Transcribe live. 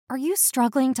Are you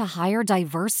struggling to hire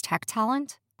diverse tech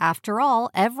talent? After all,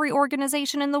 every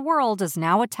organization in the world is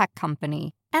now a tech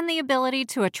company, and the ability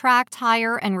to attract,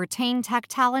 hire, and retain tech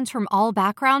talent from all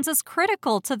backgrounds is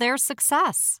critical to their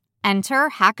success. Enter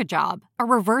HackaJob, a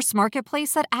reverse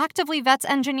marketplace that actively vets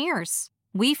engineers.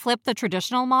 We flip the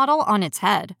traditional model on its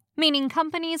head, meaning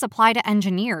companies apply to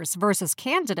engineers versus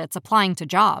candidates applying to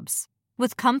jobs,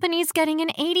 with companies getting an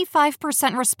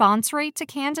 85% response rate to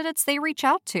candidates they reach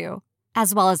out to,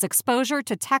 as well as exposure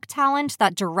to tech talent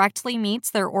that directly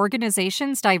meets their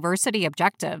organization's diversity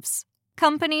objectives.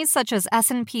 Companies such as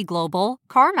S&P Global,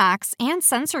 CarMax, and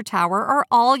Sensor Tower are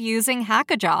all using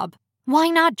HackaJob. Why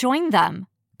not join them?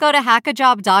 Go to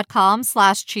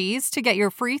hackajob.com/cheese to get your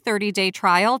free 30-day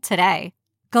trial today.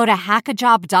 Go to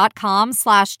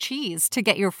hackajob.com/cheese to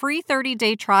get your free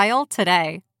 30-day trial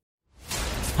today.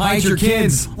 Hide your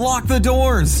kids. Lock the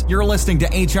doors. You're listening to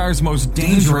HR's most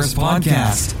dangerous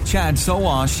podcast. Chad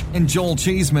Sowash and Joel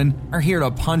Cheeseman are here to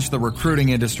punch the recruiting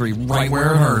industry right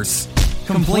where it hurts.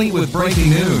 Complete with breaking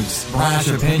news, brash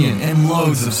opinion, and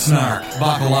loads of snark.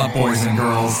 Buckle up, boys and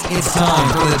girls. It's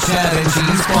time for the Chad and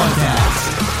Cheese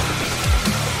Podcast.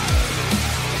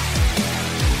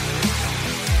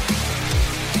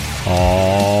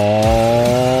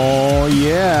 Oh,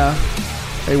 yeah.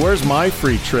 Hey, where's my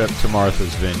free trip to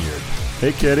Martha's Vineyard?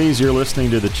 Hey, kiddies, you're listening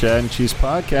to the Chad and Cheese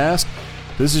Podcast.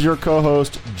 This is your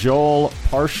co-host, Joel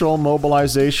Partial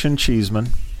Mobilization Cheeseman.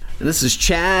 And this is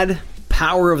Chad,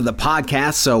 Power of the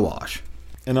Podcast Sowash.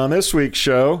 And on this week's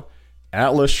show,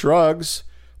 Atlas shrugs,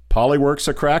 Polly works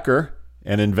a cracker,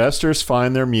 and investors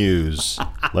find their muse.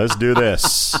 Let's do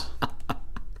this.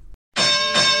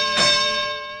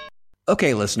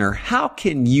 Okay, listener, how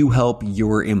can you help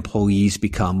your employees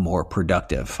become more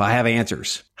productive? I have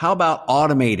answers. How about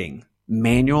automating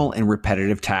manual and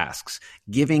repetitive tasks,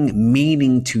 giving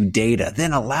meaning to data,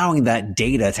 then allowing that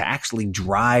data to actually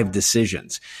drive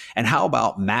decisions? And how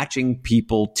about matching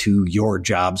people to your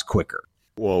jobs quicker?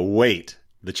 Well, wait.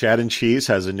 The Chad and Cheese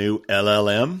has a new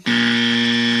LLM?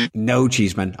 No,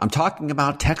 Cheeseman. I'm talking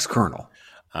about TextKernel.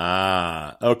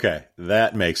 Ah, okay.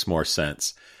 That makes more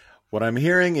sense. What I'm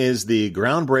hearing is the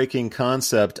groundbreaking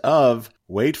concept of,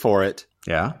 wait for it,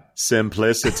 yeah,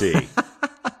 simplicity.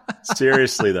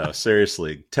 Seriously, though,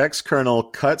 seriously.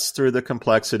 TextKernel cuts through the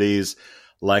complexities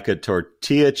like a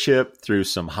tortilla chip through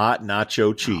some hot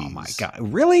nacho cheese. Oh, my God.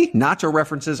 Really? Nacho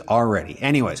references already.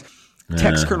 Anyways,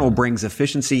 TextKernel brings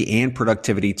efficiency and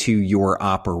productivity to your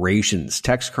operations.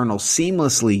 TextKernel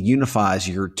seamlessly unifies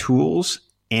your tools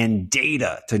and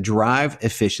data to drive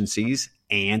efficiencies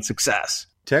and success.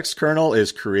 TextKernel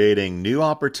is creating new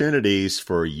opportunities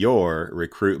for your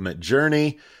recruitment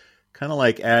journey, kind of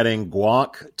like adding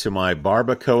guac to my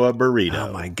barbacoa burrito.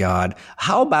 Oh, my God.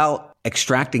 How about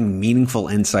extracting meaningful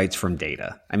insights from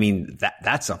data? I mean,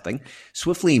 that's something.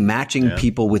 Swiftly matching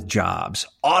people with jobs,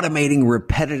 automating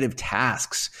repetitive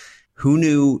tasks. Who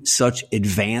knew such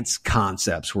advanced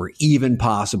concepts were even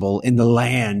possible in the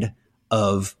land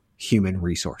of human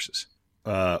resources?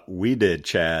 We did,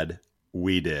 Chad.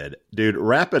 We did. Dude,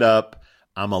 wrap it up.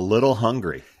 I'm a little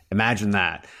hungry. Imagine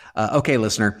that. Okay,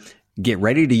 listener, get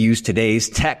ready to use today's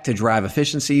tech to drive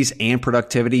efficiencies and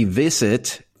productivity.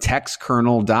 Visit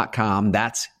textkernel.com.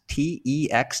 That's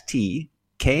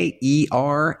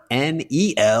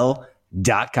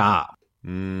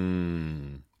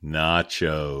TextKernel.com.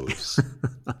 Nachos.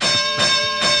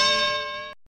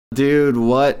 Dude,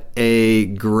 what a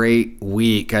great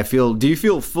week. Do you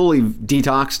feel fully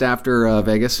detoxed after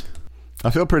Vegas? I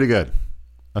feel pretty good.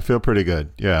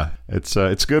 Yeah.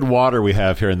 It's good water we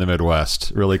have here in the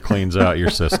Midwest. It really cleans out your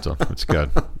system. It's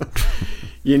good.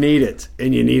 You need it,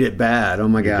 and you need it bad. Oh,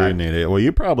 my God. You do need it. Well,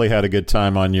 you probably had a good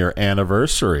time on your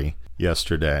anniversary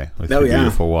yesterday with your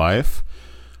beautiful wife,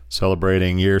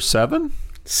 celebrating year 7?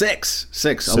 6.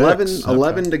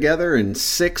 11 together and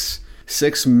 6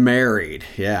 married.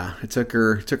 Yeah, it took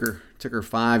her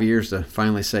 5 years to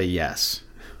finally say yes.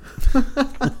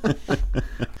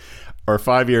 Or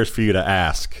 5 years for you to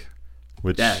ask.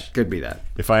 Which, yeah, could be that.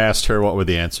 If I asked her, what would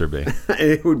the answer be?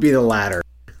 It would be the latter.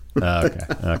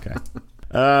 Okay.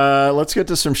 Let's get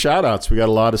to some shout-outs. We got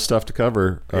a lot of stuff to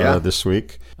cover this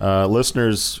week.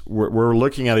 Listeners, we're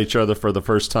looking at each other for the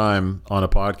first time on a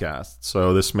podcast,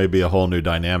 so this may be a whole new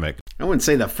dynamic. I wouldn't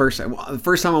say the first time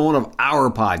on one of our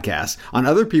podcasts. On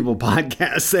other people's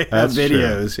podcasts, they have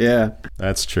videos. True. Yeah,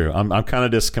 that's true. I'm kind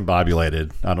of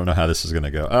discombobulated. I don't know how this is going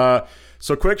to go.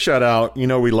 So quick shout out. You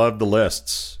know, we love the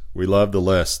lists.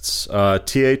 TA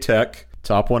Tech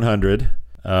Top 100.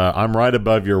 I'm right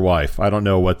above your wife. I don't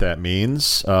know what that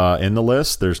means in the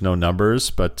list. There's no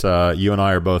numbers, but you and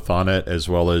I are both on it, as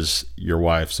well as your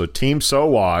wife. So Team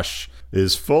Sowash,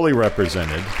 is fully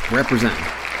represented. Represent.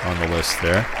 On the list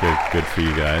there. Good for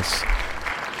you guys.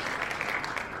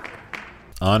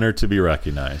 Honored to be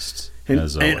recognized,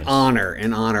 as always. An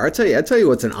honor. I tell you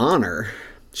what's an honor.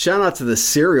 Shout out to the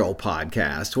Serial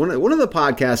podcast. One of the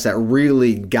podcasts that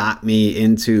really got me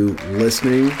into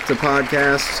listening to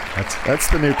podcasts. That's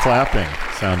the new clapping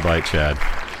soundbite, Chad.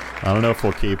 I don't know if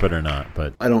we'll keep it or not,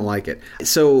 but I don't like it.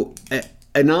 So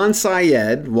Adnan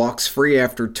Syed walks free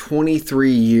after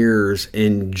 23 years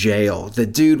in jail. The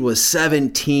dude was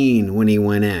 17 when he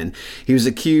went in. He was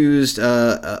accused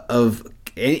of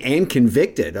and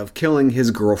convicted of killing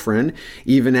his girlfriend,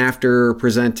 even after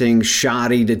presenting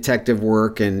shoddy detective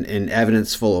work and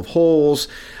evidence full of holes.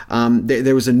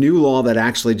 There was a new law that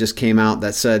actually just came out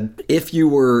that said if you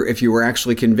were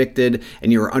actually convicted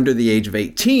and you were under the age of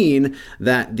 18,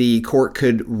 that the court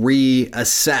could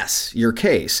reassess your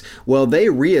case. Well, they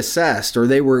reassessed, or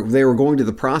they were going to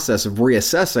the process of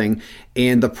reassessing,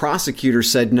 and the prosecutor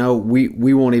said, no,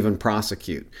 we won't even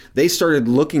prosecute. They started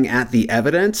looking at the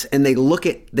evidence, and they looked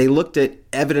at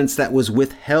evidence that was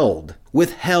withheld,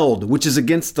 which is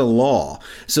against the law.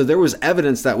 So there was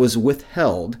evidence that was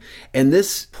withheld, and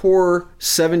this poor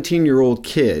 17-year-old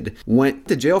kid went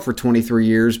to jail for 23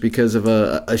 years because of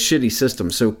a shitty system.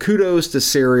 So kudos to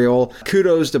Serial,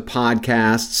 kudos to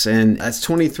podcasts, and that's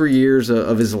 23 years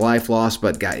of his life lost,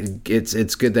 but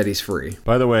it's good that he's free.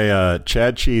 By the way,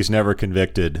 Chad Cheese Never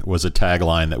Convicted was a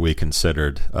tagline that we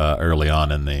considered early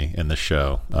on in the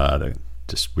show.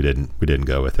 We didn't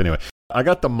go with. Anyway, I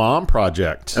got the Mom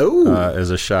Project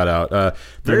as a shout out.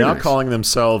 They're now calling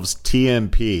themselves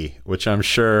TMP, which I'm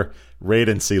sure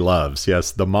Radency loves.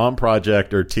 Yes, the Mom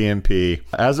Project, or TMP.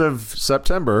 As of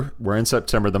September, we're in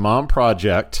September, the Mom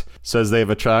Project says they've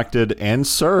attracted and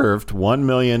served 1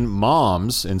 million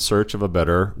moms in search of a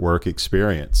better work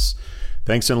experience.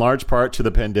 Thanks in large part to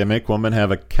the pandemic, women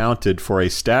have accounted for a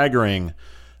staggering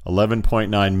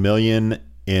 11.9 million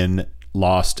in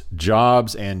lost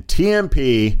jobs, and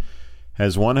TMP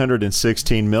has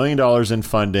 $116 million in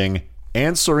funding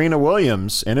and Serena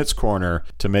Williams in its corner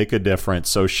to make a difference.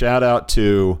 So shout out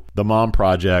to the Mom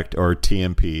Project, or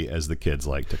TMP as the kids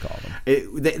like to call them.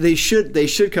 They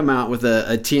should come out with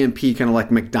a TMP, kind of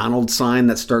like McDonald's sign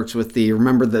that starts with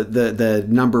remember the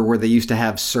number where they used to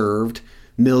have served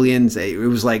millions. It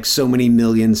was like so many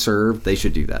million served. They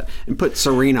should do that and put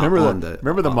Serena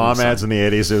Remember the mom ads in the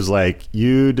 80s? It was like,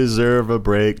 you deserve a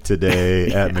break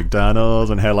today at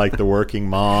McDonald's, and had like the working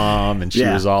mom, and she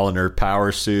was all in her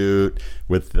power suit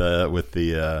with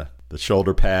the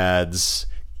shoulder pads,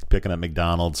 picking up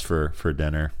McDonald's for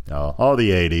dinner. All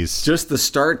the 80s. Just the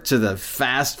start to the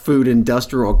fast food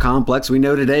industrial complex we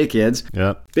know today, kids.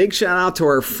 Yep. Big shout out to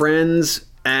our friends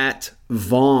at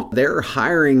Vonk. They're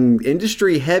hiring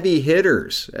industry heavy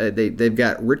hitters. They've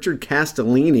got Richard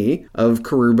Castellini of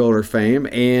Career Builder fame,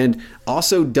 and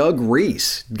also Doug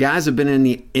Reese. Guys have been in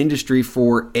the industry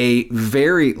for a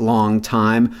very long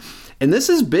time. And this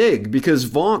is big because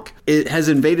Vonk has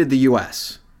invaded the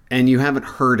U.S., and you haven't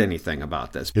heard anything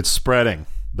about this. It's spreading.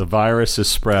 The virus is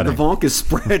spreading. The Vonk is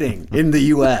spreading in the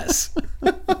U.S.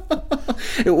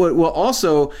 Well,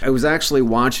 also, I was actually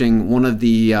watching one of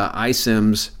the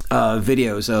iCIMS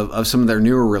videos of some of their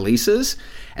newer releases,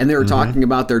 and they were talking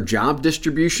about their job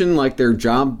distribution, like their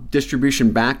job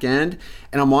distribution back end.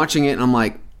 And I'm watching it, and I'm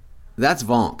like, that's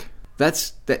Vonk.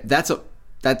 That's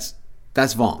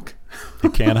Vonk. You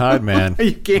can't hide, man.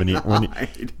 You can't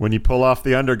hide. When you pull off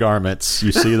the undergarments,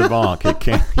 you see the Vonk.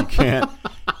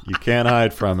 You can't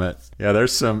hide from it. Yeah,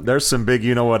 there's some big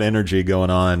energy going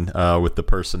on with the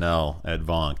personnel at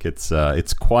Vonk.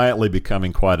 It's quietly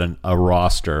becoming quite a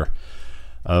roster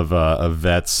of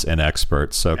vets and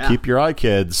experts. So keep your eye,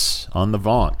 kids, on the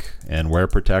Vonk, and wear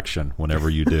protection whenever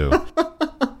you do.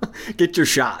 Get your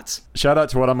shots. Shout out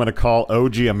to what I'm going to call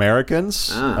OG Americans.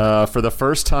 For the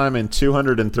first time in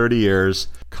 230 years,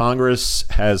 Congress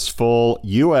has full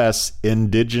U.S.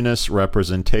 indigenous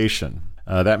representation.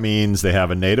 That means they have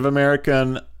a Native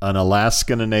American, an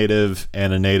Alaskan Native,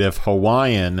 and a Native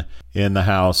Hawaiian in the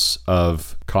House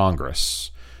of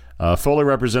Congress. Fully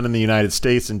representing the United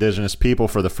States indigenous people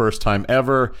for the first time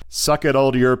ever. Suck it,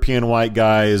 old European white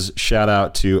guys. Shout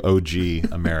out to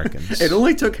OG Americans. It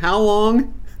only took how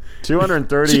long?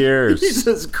 230 years.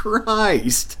 Jesus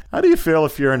Christ. How do you feel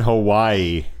if you're in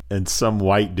Hawaii and some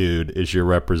white dude is your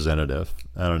representative?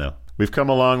 I don't know. We've come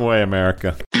a long way,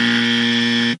 America.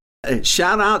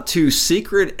 Shout out to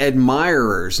Secret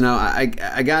Admirers. Now, I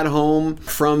got home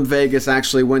from Vegas,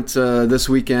 actually went this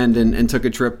weekend and took a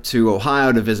trip to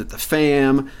Ohio to visit the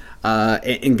fam,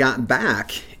 and got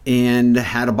back and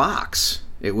had a box.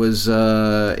 It was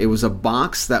a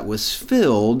box that was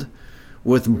filled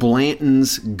with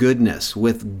Blanton's goodness,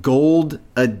 with gold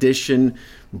edition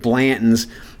Blanton's.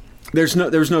 There's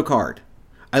no card.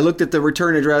 I looked at the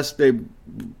return address. They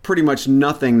pretty much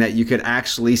nothing that you could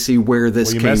actually see where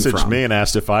this came from. You messaged me and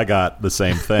asked if I got the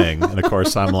same thing. And of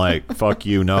course, I'm like, fuck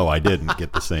you. No, I didn't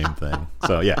get the same thing.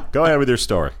 So yeah, go ahead with your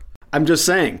story. I'm just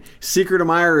saying, secret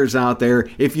admirers out there,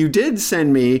 if you did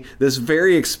send me this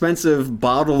very expensive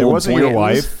bottle of It wasn't Blanton's, your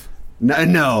wife?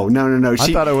 No.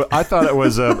 I thought it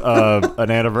was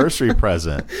an anniversary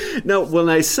present. No, when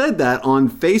I said that on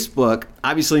Facebook,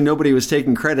 obviously nobody was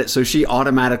taking credit, so she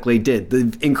automatically did.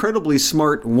 The incredibly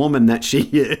smart woman that she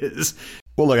is.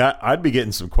 Well, look, I'd be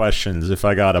getting some questions if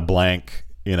I got a blank,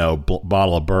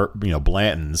 bottle of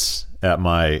Blanton's at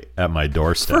my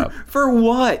doorstep. For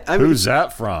what? Who's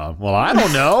that from? Well, I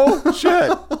don't know.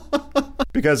 Shit.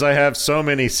 Because I have so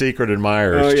many secret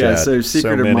admirers. Oh yeah, Chad. so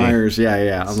secret admirers.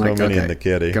 Yeah. I'm like, many okay, in the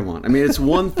kitty. Come on. I mean, it's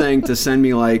one thing to send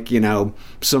me like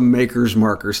some Maker's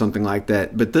Mark or something like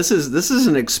that, but this is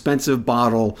an expensive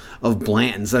bottle of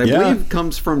Blanton's that I believe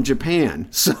comes from Japan.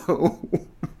 So.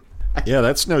 Yeah,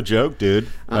 that's no joke, dude.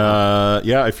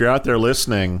 Yeah, if you're out there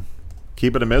listening,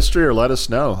 keep it a mystery or let us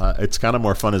know. It's kind of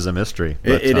more fun as a mystery.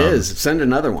 But, it is. Send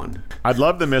another one. I'd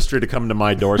love the mystery to come to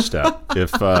my doorstep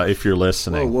if you're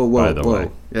listening. Whoa, by the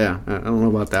way. Yeah, I don't know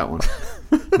about that one.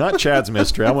 Not Chad's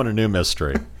mystery. I want a new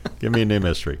mystery. Give me a new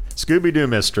mystery. Scooby-Doo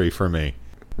mystery for me.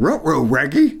 Ruh-roh,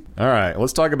 Reggie. All right,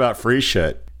 let's talk about free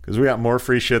shit because we got more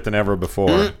free shit than ever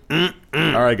before. All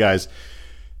right, guys.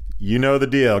 You know the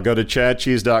deal. Go to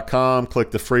chadcheese.com, click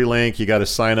the free link. You got to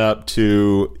sign up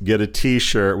to get a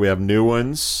t-shirt. We have new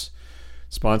ones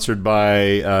sponsored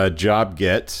by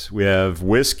JobGet. We have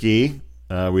whiskey.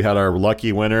 We had our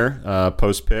lucky winner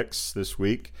post picks this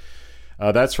week.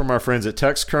 That's from our friends at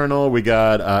TextKernel. We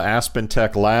got Aspen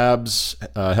Tech Labs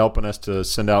helping us to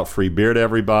send out free beer to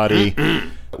everybody.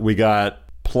 We got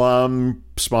Plum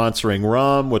sponsoring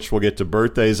rum, which we'll get to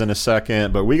birthdays in a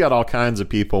second. But we got all kinds of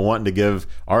people wanting to give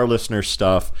our listeners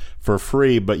stuff for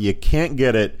free, but you can't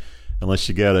get it unless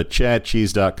you go to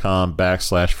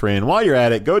chadcheese.com/free. And while you're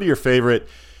at it, go to your favorite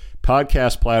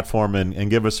podcast platform and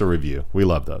give us a review. We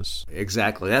love those.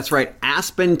 Exactly. That's right.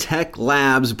 Aspen Tech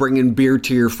Labs bringing beer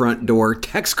to your front door.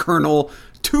 TextKernel,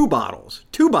 2 bottles,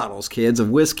 kids, of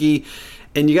whiskey.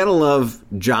 And you got to love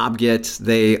JobGet.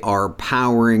 They are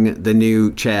powering the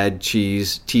new Chad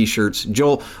Cheese t-shirts.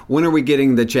 Joel, when are we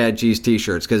getting the Chad Cheese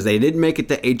t-shirts? Because they didn't make it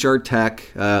to HR Tech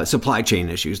supply chain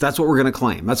issues. That's what we're going to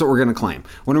claim.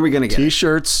 When are we going to get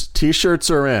T-shirts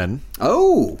are in.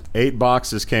 Oh. 8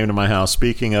 boxes came to my house.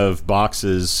 Speaking of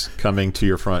boxes coming to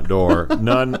your front door,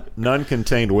 none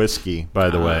contained whiskey, by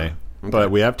the way. Okay.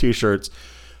 But we have t-shirts.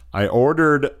 I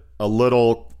ordered a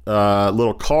little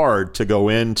card to go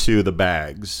into the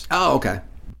bags. Oh, okay.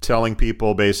 Telling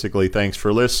people basically, thanks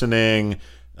for listening.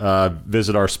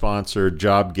 Visit our sponsor,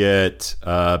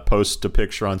 JobGet. Post a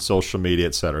picture on social media,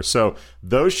 etc. So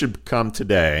those should come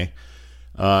today.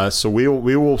 So we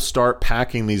will start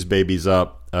packing these babies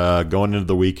up going into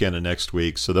the weekend and next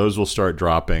week. So those will start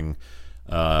dropping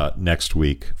next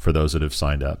week for those that have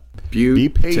signed up. Beautiful. Be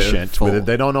patient with it.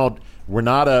 They don't all. We're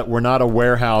not a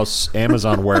warehouse,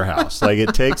 Amazon warehouse. Like,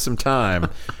 it takes some time.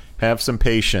 Have some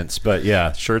patience. But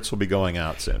yeah, shirts will be going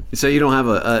out soon. So you don't have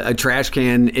a trash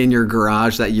can in your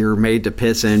garage that you're made to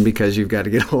piss in because you've got to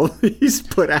get all these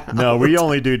put out? No, we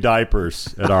only do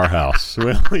diapers at our house.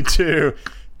 We only do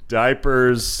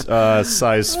diapers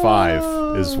size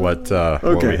 5 is what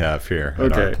we have here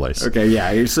at our place. Okay,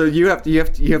 yeah. So you have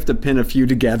to pin a few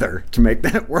together to make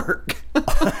that work.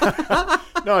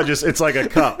 No, it's like a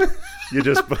cup. You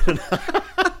just put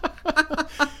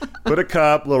a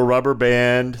cup, little rubber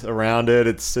band around it.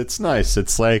 It's nice.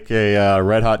 It's like a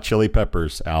Red Hot Chili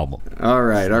Peppers album. All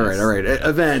right.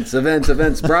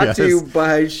 Events. Brought to you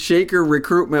by Shaker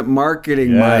Recruitment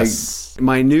Marketing. Yes.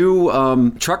 My new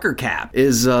trucker cap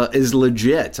is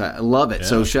legit. I love it. Yeah.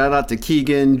 So shout out to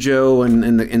Keegan, Joe,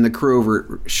 and the crew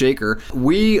over at Shaker.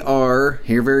 We are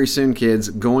here very soon, kids,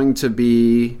 going to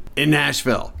be in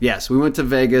Nashville. Yes, we went to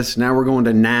Vegas. Now we're going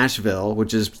to Nashville,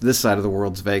 which is this side of the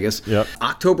world's Vegas. Yep.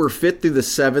 October 5th through the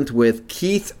 7th with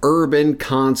Keith Urban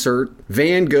Concert,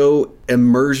 Van Gogh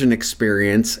Immersion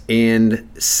Experience, and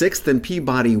 6th and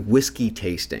Peabody Whiskey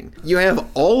Tasting. You have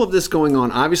all of this going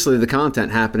on. Obviously, the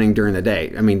content happening during the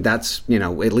day. I mean, that's,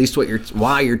 at least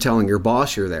why you're telling your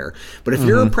boss you're there. But if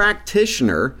you're a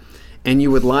practitioner and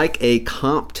you would like a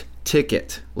comped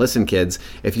ticket, listen, kids,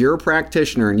 if you're a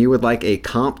practitioner and you would like a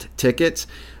comped ticket,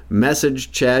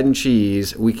 message Chad and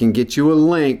Cheese. We can get you a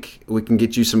link. We can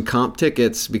get you some comp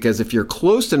tickets, because if you're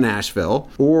close to Nashville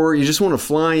or you just want to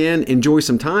fly in, enjoy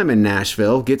some time in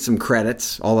Nashville, get some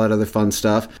credits, all that other fun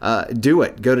stuff, do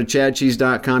it. Go to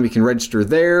chadcheese.com. You can register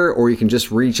there, or you can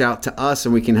just reach out to us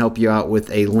and we can help you out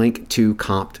with a link to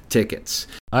comped tickets.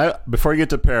 Before you get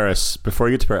to Paris, I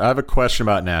have a question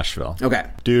about Nashville. Okay.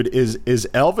 Dude, is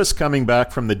Elvis coming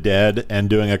back from the dead and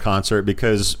doing a concert?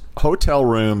 Because hotel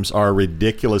rooms are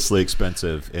ridiculously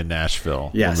expensive in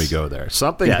Nashville when we go there.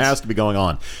 Something has to be going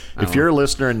on. If you're a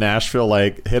listener in Nashville,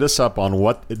 like, hit us up on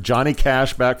what Johnny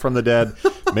Cash back from the dead.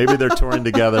 Maybe they're touring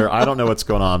together. I don't know what's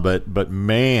going on, but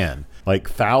man, like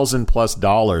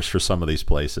 $1,000+ for some of these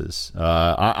places.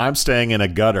 I'm staying in a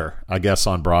gutter, I guess,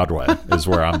 on Broadway is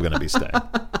where I'm going to be staying.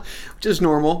 Which is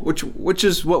normal, which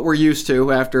is what we're used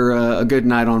to after a good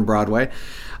night on Broadway.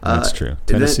 That's true.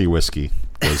 Tennessee whiskey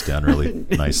goes down really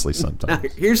nicely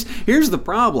sometimes. Here's the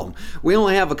problem. We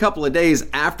only have a couple of days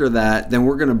after that. Then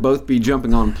we're going to both be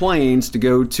jumping on planes to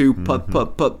go to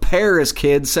Paris,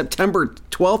 kids, September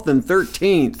 12th and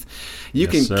 13th. You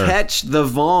can catch the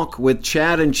Vonk with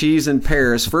Chad and Cheese in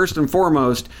Paris. First and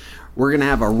foremost, we're going to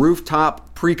have a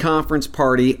rooftop pre-conference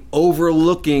party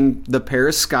overlooking the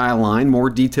Paris skyline. More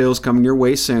details coming your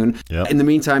way soon. Yep. In the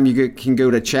meantime, you can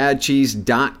go to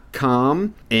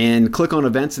chadcheese.com and click on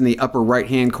events in the upper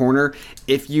right-hand corner.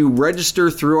 If you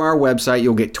register through our website,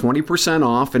 you'll get 20%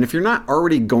 off. And if you're not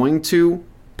already going to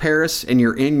Paris and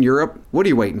you're in Europe, what are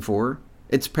you waiting for?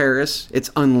 It's Paris. It's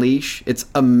Unleash. It's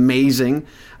amazing.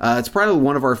 It's probably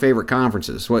one of our favorite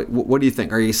conferences. What do you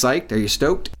think? Are you psyched? Are you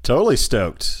stoked? Totally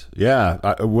stoked. Yeah.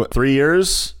 3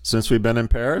 years since we've been in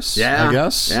Paris, I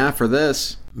guess. Yeah, for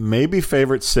this. Maybe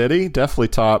favorite city. Definitely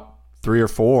top 3 or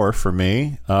 4 for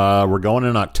me. We're going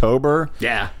in October.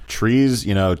 Yeah. Trees,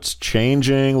 it's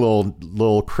changing,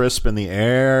 little crisp in the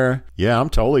air. Yeah, I'm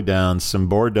totally down. Some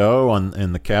Bordeaux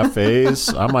in the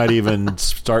cafes. I might even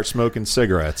start smoking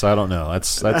cigarettes. I don't know.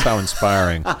 That's how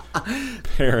inspiring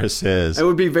Paris is. It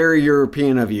would be very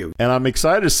European of you. And I'm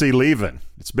excited to see Lieven.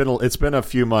 It's been a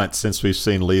few months since we've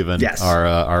seen Lieven. Yes.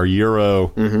 Our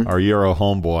Euro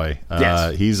homeboy.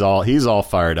 Yes. He's all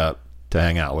fired up to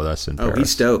hang out with us in Paris. Oh, he's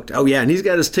stoked. Oh, yeah, and he's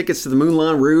got his tickets to the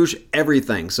Moulin Rouge,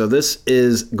 everything. So this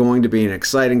is going to be an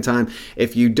exciting time.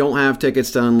 If you don't have tickets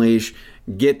to Unleash,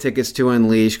 get tickets to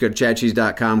Unleash. Go to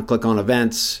chadcheese.com, click on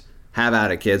events. Have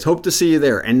at it, kids. Hope to see you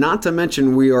there. And not to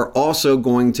mention, we are also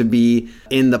going to be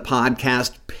in the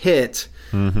podcast pit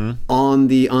on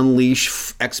the Unleash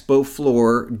Expo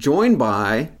floor, joined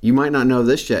by, you might not know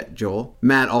this yet, Joel,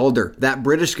 Matt Alder. That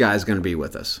British guy is going to be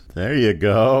with us. There you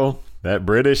go. That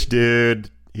British dude,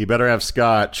 he better have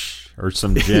scotch or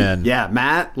some gin. Yeah,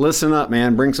 Matt, listen up,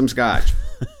 man. Bring some scotch.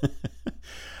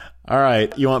 All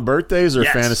right. You want birthdays or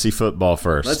fantasy football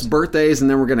first? Let's birthdays, and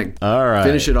then we're going to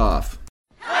finish it off.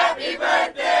 Happy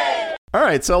birthday! All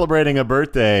right, celebrating a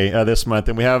birthday this month,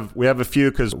 and we have a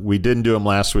few because we didn't do them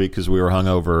last week because we were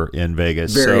hungover in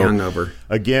Vegas. Very hungover.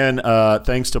 Again,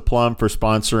 thanks to Plum for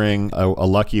sponsoring a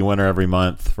lucky winner every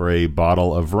month for a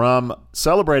bottle of rum.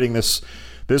 Celebrating this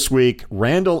week,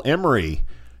 Randall Emery,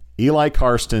 Eli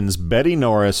Karstens, Betty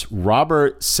Norris,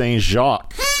 Robert St.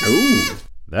 Jacques. Ooh.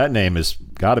 That name has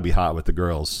got to be hot with the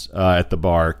girls at the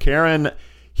bar. Karen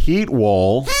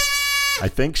Heatwole, I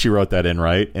think she wrote that in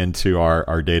right into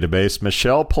our database.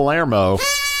 Michelle Palermo,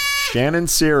 Shannon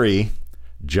Siri,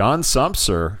 John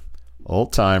Sumpser,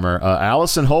 old timer,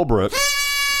 Allison Holbrook,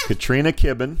 Katrina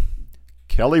Kibben,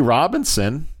 Kelly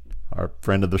Robinson, our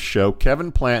friend of the show,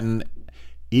 Kevin Planton,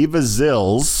 Eva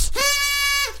Zills.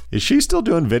 Is she still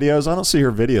doing videos? I don't see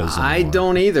her videos anymore. I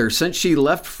don't either. Since she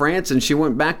left France and she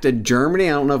went back to Germany,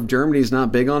 I don't know if Germany's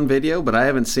not big on video, but I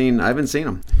haven't seen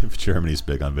them. If Germany's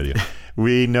big on video.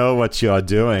 We know what you're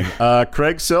doing.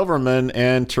 Craig Silverman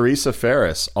and Teresa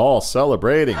Ferris all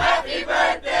celebrating. Happy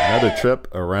birthday! Another trip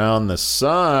around the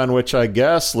sun, which I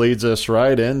guess leads us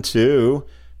right into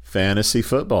fantasy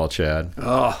football, Chad.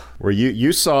 Oh, where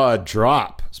you saw a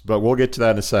drop, but we'll get to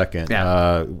that in a second.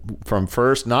 Yeah. From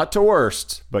first, not to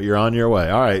worst, but you're on your way.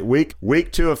 All right,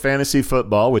 week 2 of fantasy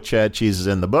football with Chad Cheese is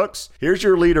in the books. Here's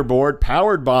your leaderboard,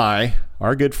 powered by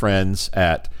our good friends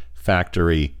at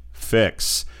Factory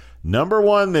Fix. Number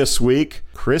 1 this week,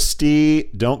 Christy,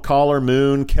 don't call her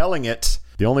Moon, killing it.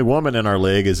 The only woman in our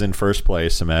league is in first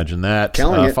place. Imagine that.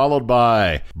 Killing it. Followed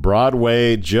by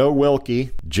Broadway, Joe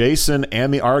Wilkie, Jason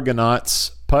and the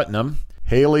Argonauts, Putnam,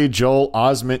 Haley, Joel,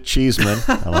 Osment, Cheeseman.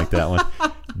 I like that one.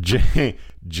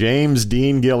 James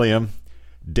Dean Gilliam,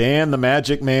 Dan the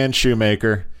Magic Man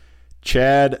Shoemaker,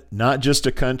 Chad, not just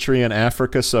a country in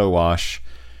Africa, Sowash,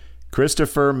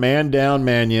 Christopher Man Down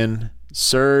Mannion,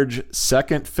 Serge,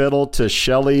 second fiddle to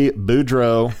Shelley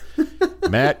Boudreau,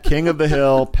 Matt, King of the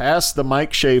Hill, Pass the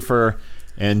Mike Schaefer,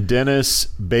 and Dennis,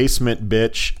 Basement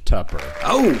Bitch Tupper.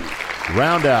 Oh!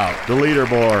 Round out the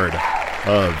leaderboard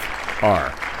of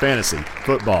our Fantasy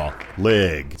Football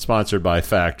League, sponsored by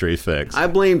Factory Fix. I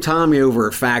blame Tommy over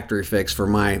at Factory Fix for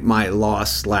my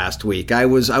loss last week. I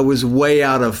was way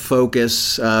out of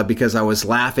focus because I was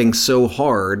laughing so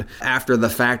hard after the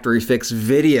Factory Fix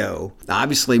video.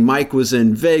 Obviously, Mike was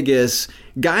in Vegas.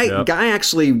 Guy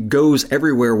actually goes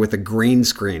everywhere with a green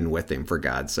screen with him, for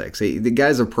God's sakes. The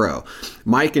guy's a pro.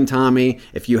 Mike and Tommy,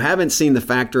 if you haven't seen the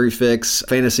Factory Fix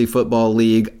Fantasy Football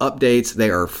League updates, they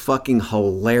are fucking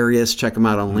hilarious. Check them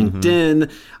out on LinkedIn.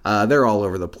 They're all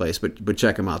over the place, but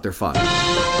check them out. They're fun.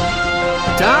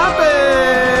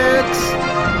 Topics!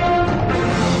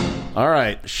 All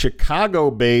right.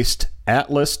 Chicago-based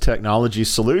Atlas Technology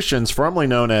Solutions, formerly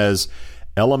known as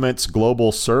Elements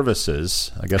Global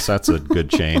Services. I guess that's a good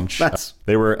change.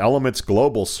 They were Elements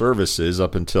Global Services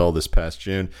up until this past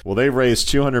June. Well, they raised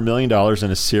 $200 million in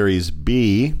a Series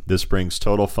B. This brings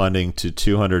total funding to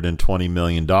 $220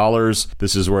 million.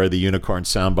 This is where the unicorn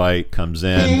soundbite comes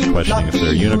in, questioning if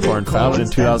they're a unicorn. Founded in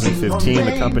 2015,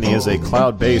 the company is a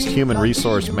cloud-based human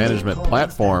resource management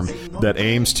platform that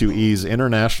aims to ease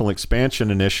international expansion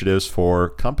initiatives for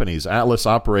companies. Atlas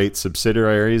operates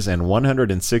subsidiaries in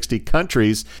 160 countries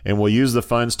and will use the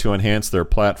funds to enhance their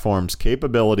platform's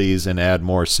capabilities and add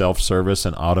more self-service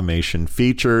and automation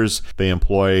features. They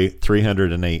employ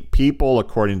 308 people,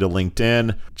 according to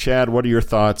LinkedIn. Chad, what are your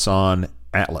thoughts on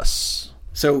Atlas?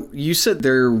 So you said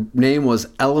their name was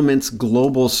Elements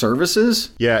Global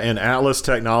Services? Yeah, and Atlas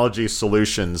Technology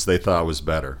Solutions they thought was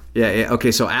better. Yeah,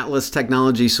 okay, so Atlas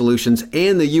Technology Solutions,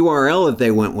 and the URL that they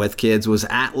went with, kids, was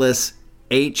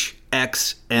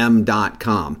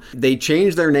AtlasHXM.com. They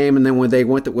changed their name, and then when they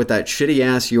went with that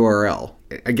shitty-ass URL,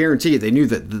 I guarantee you they knew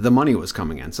that the money was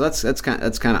coming in. So that's kind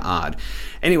of odd.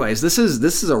 Anyways, this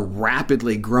is a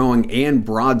rapidly growing and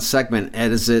broad segment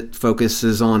as it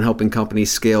focuses on helping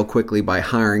companies scale quickly by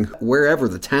hiring wherever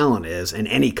the talent is in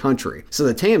any country. So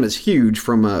the TAM is huge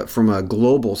from a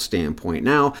global standpoint.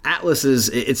 Now, Atlas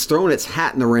it's thrown its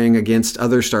hat in the ring against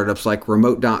other startups like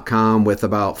Remote.com with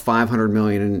about $500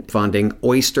 million in funding,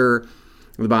 Oyster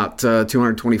with about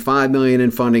 $225 million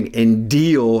in funding, and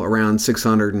Deal around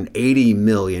 $680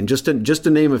 million, just to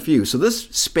name a few. So this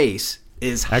space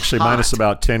is actually hot. Minus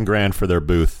about $10,000 for their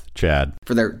booth, Chad.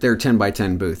 For their 10 by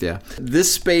 10 booth, yeah.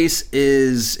 This space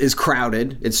is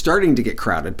crowded. It's starting to get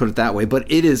crowded, put it that way,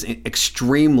 but it is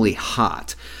extremely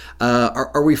hot.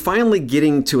 Are we finally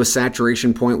getting to a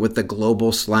saturation point with the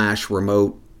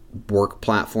global/remote work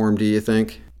platform, do you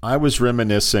think? I was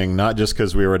reminiscing, not just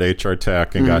because we were at HR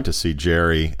Tech and got to see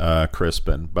Jerry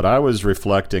Crispin, but I was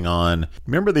reflecting on,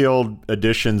 remember the old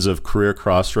editions of Career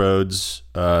Crossroads,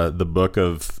 the book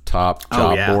of top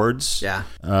job boards? Yeah.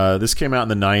 This came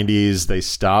out in the 90s. They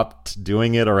stopped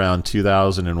doing it around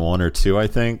 2001 or 2, I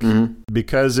think,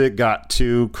 because it got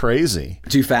too crazy.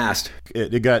 Too fast.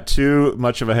 It got too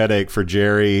much of a headache for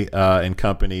Jerry and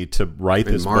company to write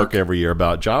this book every year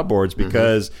about job boards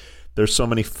because there's so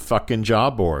many fucking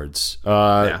job boards.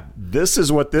 This is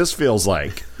what this feels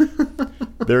like.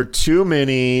 There are too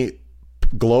many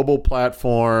global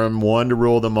platform, one to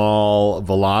rule them all.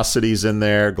 Velocity's in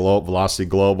there, Velocity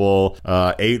Global.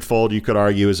 Eightfold, you could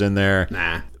argue, is in there.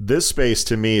 Nah. This space,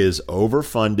 to me, is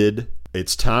overfunded.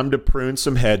 It's time to prune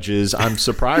some hedges. I'm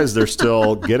surprised they're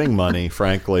still getting money,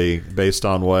 frankly, based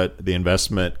on what the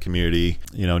investment community,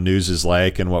 news is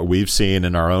like and what we've seen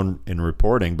in our own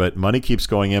reporting. But money keeps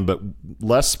going in, but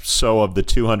less so of the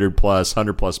 200 plus,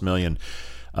 100 plus million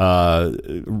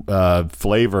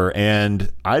flavor.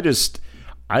 And I just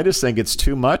think it's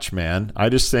too much, man. I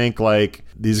just think like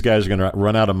these guys are going to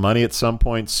run out of money at some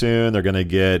point soon. They're going to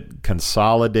get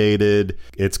consolidated.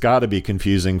 It's got to be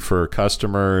confusing for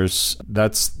customers.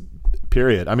 That's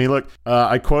period. I mean, look,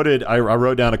 I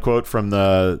wrote down a quote from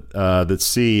the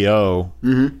CEO.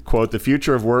 Quote, "The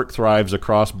future of work thrives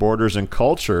across borders and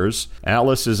cultures.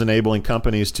 Atlas is enabling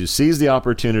companies to seize the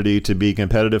opportunity to be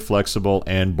competitive, flexible,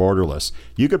 and borderless."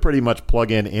 You could pretty much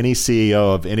plug in any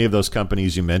CEO of any of those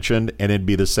companies you mentioned, and it'd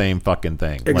be the same fucking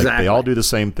thing. Exactly. Like, they all do the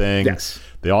same thing. Yes.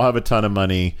 They all have a ton of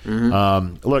money.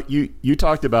 Look, you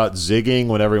talked about zigging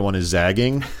when everyone is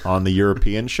zagging on the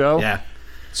European show. Yeah.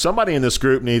 Somebody in this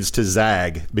group needs to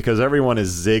zag because everyone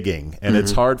is zigging, and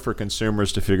it's hard for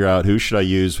consumers to figure out who should I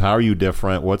use, how are you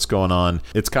different, what's going on.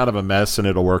 It's kind of a mess, and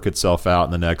it'll work itself out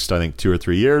in the next, I think, 2 or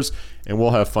 3 years, and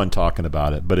we'll have fun talking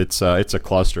about it. But it's a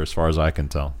cluster as far as I can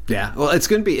tell. Yeah, well, it's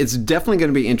definitely going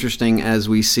to be interesting as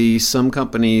we see some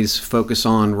companies focus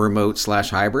on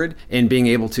remote/hybrid and being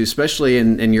able to, especially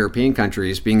in European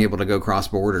countries, being able to go cross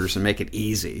borders and make it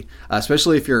easy,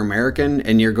 especially if you're American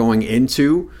and you're going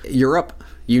into Europe.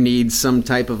 You need some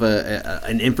type of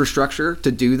an infrastructure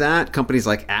to do that. Companies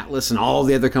like Atlas and all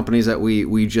the other companies that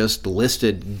we just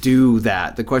listed do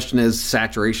that. The question is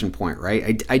saturation point,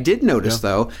 right? I did notice,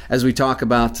 though, as we talk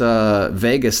about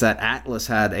Vegas, that Atlas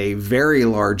had a very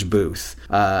large booth.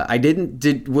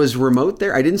 Was Remote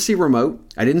there? I didn't see Remote.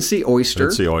 I didn't see Oyster. I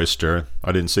didn't see Oyster.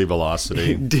 I didn't see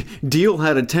Velocity. Deal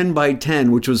had a 10 by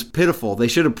 10, which was pitiful. They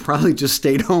should have probably just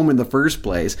stayed home in the first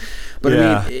place. But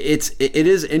I mean, it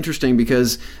is interesting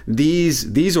because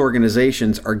these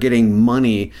organizations are getting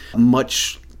money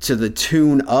much to the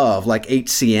tune of like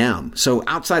HCM. So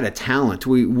outside of talent,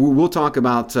 we'll talk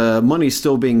about money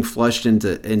still being flushed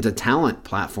into talent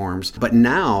platforms. But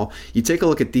now you take a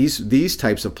look at these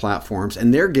types of platforms,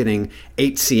 and they're getting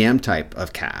HCM type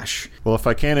of cash. Well, if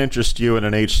I can't interest you in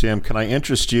an HCM, can I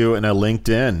interest you in a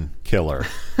LinkedIn killer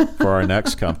for our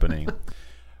next company?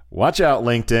 Watch out,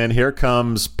 LinkedIn. Here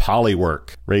comes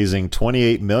Polywork, raising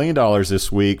 $28 million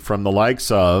this week from the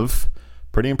likes of,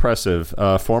 pretty impressive,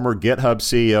 former GitHub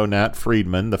CEO Nat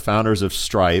Friedman, the founders of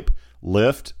Stripe,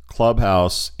 Lyft,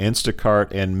 Clubhouse,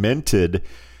 Instacart, and Minted,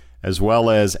 as well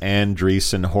as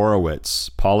Andreessen Horowitz.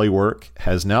 Polywork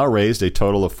has now raised a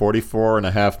total of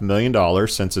 $44.5 million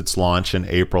since its launch in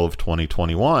April of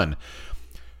 2021.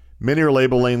 Many are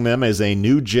labeling them as a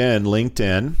new-gen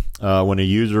LinkedIn. When a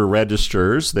user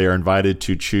registers, they are invited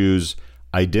to choose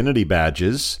identity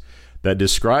badges that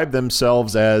describe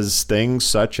themselves as things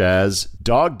such as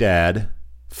dog dad,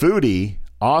 foodie,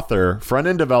 author,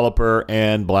 front-end developer,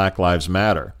 and Black Lives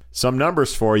Matter. Some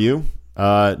numbers for you.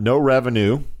 No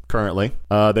revenue currently.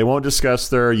 They won't discuss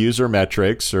their user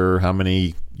metrics or how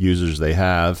many users they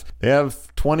have. They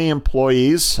have 20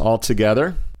 employees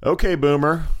altogether. Okay,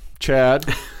 Boomer,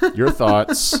 Chad, your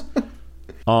thoughts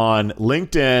on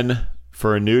LinkedIn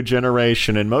for a new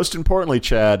generation, and most importantly,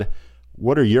 Chad,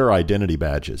 what are your identity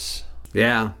badges?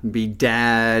 Yeah, be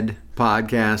dad,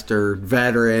 podcaster,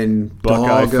 veteran,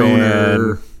 Buckeye dog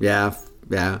owner. Yeah,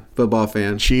 football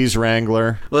fan. Cheese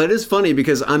wrangler. Well, it is funny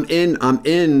because I'm in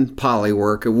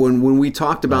Polywork. When we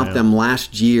talked about them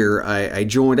last year, I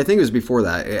joined. I think it was before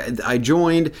that. I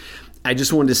joined. I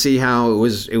just wanted to see how it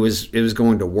was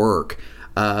going to work.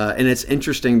 And it's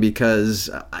interesting because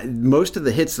most of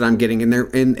the hits that I'm getting,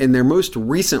 and they're most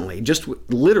recently, just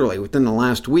literally within the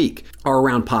last week, are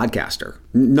around Podcaster.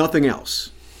 Nothing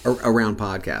else around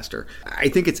Podcaster. I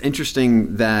think it's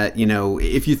interesting that,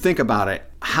 if you think about it,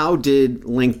 how did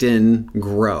LinkedIn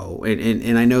grow?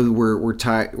 And I know we're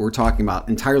talking about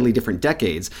entirely different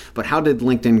decades, but how did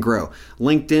LinkedIn grow?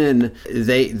 LinkedIn,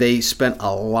 they spent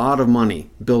a lot of money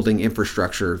building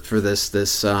infrastructure for this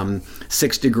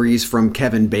 6 degrees from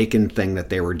Kevin Bacon thing that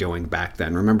they were doing back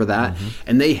then. Remember that? Mm-hmm.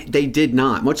 And they did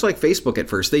not, much like Facebook at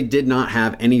first, they did not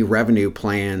have any revenue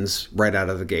plans right out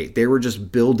of the gate. They were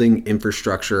just building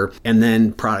infrastructure, and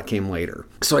then product came later.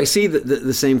 So I see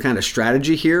the same kind of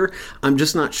strategy here. I'm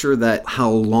just not sure that how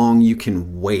long you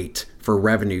can wait for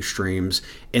revenue streams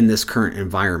in this current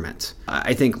environment.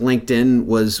 I think LinkedIn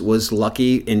was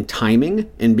lucky in timing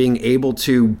and being able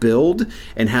to build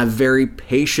and have very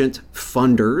patient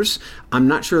funders. I'm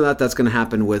not sure that that's going to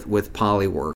happen with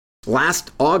Polywork.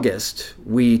 Last August,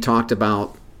 we talked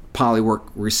about Polywork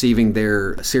receiving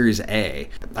their Series A.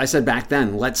 I said back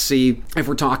then, let's see if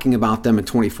we're talking about them in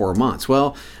 24 months.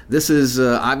 Well, this is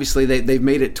obviously they've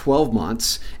made it 12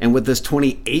 months, and with this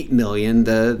 28 million,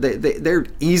 they're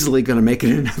easily going to make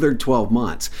it another 12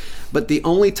 months. But the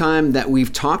only time that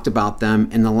we've talked about them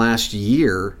in the last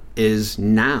year is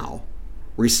now,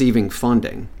 receiving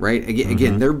funding, right?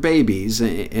 Again, they're babies,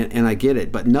 and I get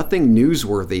it, but nothing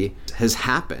newsworthy has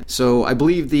happened. So I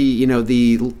believe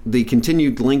the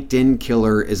continued LinkedIn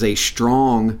killer is a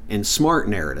strong and smart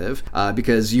narrative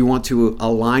because you want to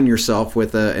align yourself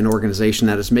with an organization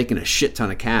that is making a shit ton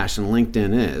of cash, and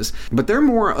LinkedIn is. But they're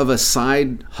more of a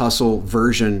side hustle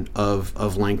version of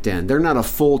LinkedIn. They're not a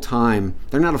full-time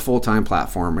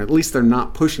platform. At least they're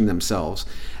not pushing themselves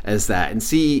as that. And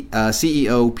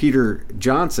CEO Peter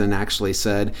Johnson actually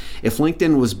said, if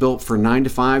LinkedIn was built for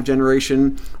 9-to-5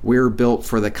 generation, we're built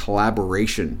for the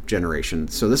collaboration generation.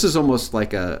 So this is almost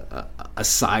like a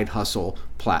side hustle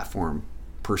platform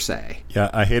per se.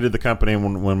 Yeah, I hated the company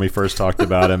when we first talked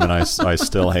about them, and I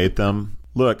still hate them.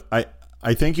 Look,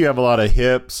 I think you have a lot of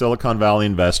hip Silicon Valley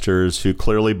investors who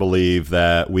clearly believe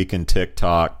that we can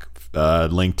TikTok,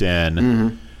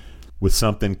 LinkedIn with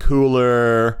something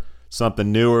cooler,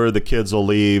 something newer. The kids will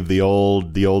leave the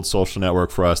old social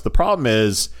network for us. The problem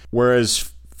is,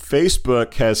 whereas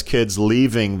Facebook has kids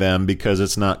leaving them because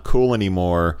it's not cool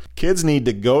anymore, kids need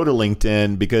to go to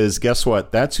LinkedIn because guess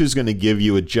what? That's who's going to give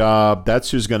you a job.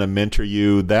 That's who's going to mentor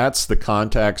you. That's the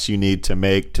contacts you need to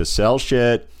make to sell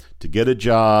shit, to get a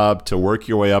job, to work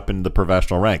your way up into the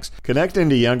professional ranks. Connecting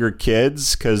to younger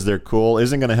kids because they're cool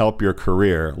isn't going to help your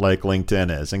career like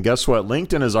LinkedIn is. And guess what?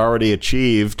 LinkedIn has already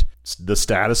achieved the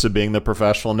status of being the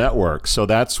professional network. So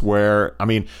that's where,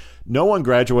 no one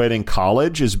graduating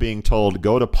college is being told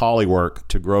go to Polywork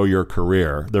to grow your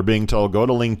career. They're being told go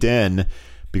to LinkedIn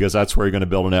because that's where you're going to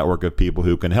build a network of people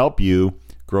who can help you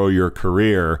grow your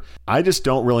career. I just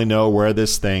don't really know where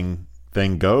this thing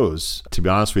goes. To be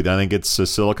honest with you, I think it's a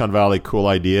Silicon Valley cool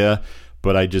idea,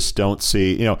 but I just don't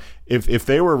see, if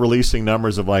they were releasing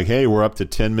numbers of like, hey, we're up to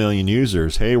 10 million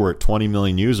users, hey, we're at 20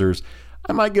 million users,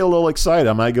 I might get a little excited.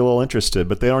 I might get a little interested,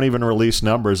 but they don't even release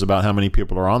numbers about how many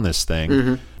people are on this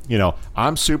thing.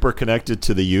 I'm super connected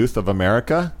to the youth of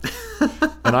America,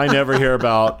 and I never hear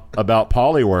about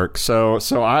Polywork.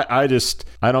 So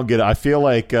I don't get it. I feel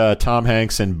like Tom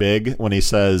Hanks in Big when he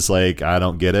says like, I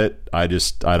don't get it. I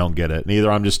don't get it. And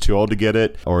either I'm just too old to get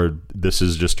it, or this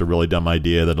is just a really dumb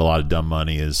idea that a lot of dumb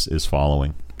money is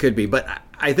following. Could be, but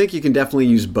I think you can definitely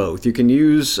use both. You can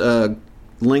use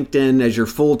LinkedIn as your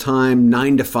full-time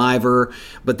 9-to-5er,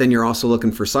 but then you're also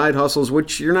looking for side hustles,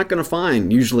 which you're not going to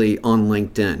find usually on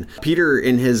LinkedIn. Peter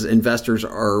and his investors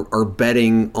are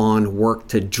betting on work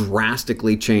to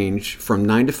drastically change from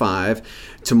 9 to 5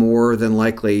 to more than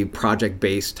likely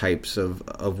project-based types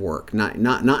of work. Not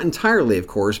entirely, of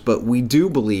course, but we do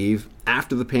believe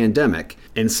after the pandemic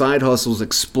and side hustles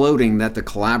exploding that the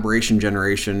collaboration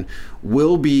generation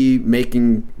will be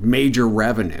making major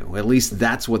revenue. At least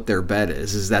that's what their bet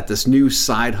is that this new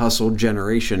side hustle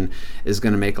generation is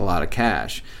going to make a lot of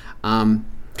cash. Can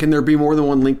there be more than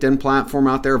one LinkedIn platform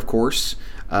out there? Of course.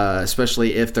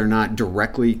 Especially if they're not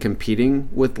directly competing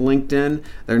with LinkedIn.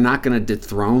 They're not going to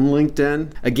dethrone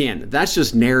LinkedIn. Again, that's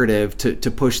just narrative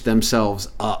to push themselves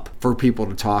up for people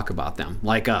to talk about them,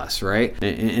 like us, right?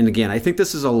 And again, I think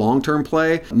this is a long-term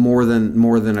play more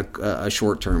than a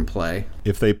short-term play.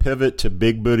 If they pivot to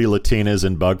big booty Latinas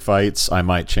and bug fights, I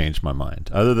might change my mind.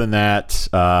 Other than that,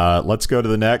 let's go to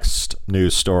the next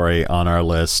news story on our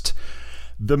list.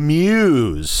 The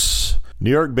Muse,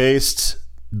 New York-based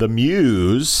The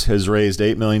Muse has raised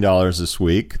 $8 million this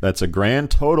week. That's a grand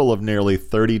total of nearly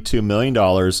 $32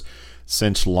 million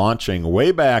since launching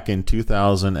way back in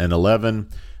 2011.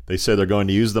 They say they're going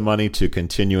to use the money to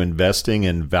continue investing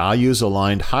in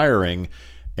values-aligned hiring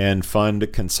and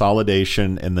fund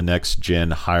consolidation in the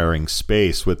next-gen hiring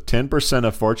space, with 10%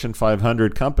 of Fortune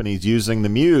 500 companies using the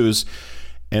Muse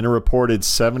and a reported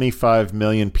 75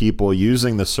 million people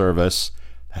using the service.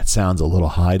 That sounds a little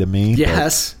high to me.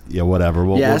 Yes. Yeah, whatever.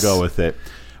 We'll go with it.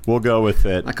 We'll go with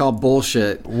it. I call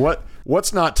bullshit.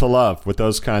 What's not to love with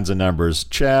those kinds of numbers?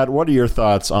 Chad, what are your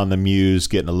thoughts on the Muse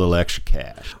getting a little extra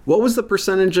cash? What was the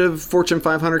percentage of Fortune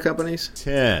 500 companies?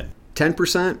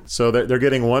 10%? So they're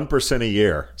getting 1% a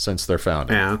year since their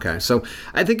founding. Yeah, okay. So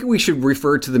I think we should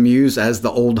refer to the Muse as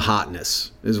the old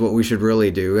hotness is what we should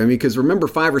really do. I mean, because remember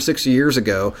 5 or 6 years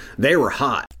ago, they were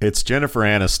hot. It's Jennifer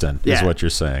Aniston is what you're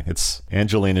saying. It's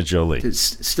Angelina Jolie.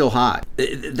 It's still hot.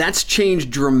 That's changed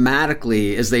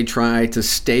dramatically as they try to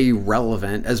stay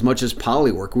relevant as much as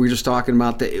Polywork. We were just talking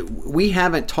about that. We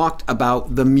haven't talked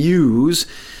about the Muse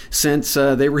since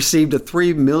they received a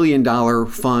 $3 million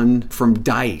fund from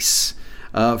Dice,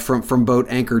 from boat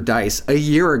anchor Dice a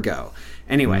year ago.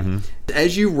 Anyway,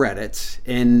 as you read it,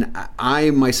 and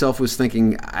I myself was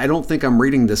thinking, I don't think I'm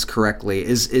reading this correctly.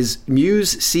 Is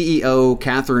Muse CEO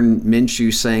Catherine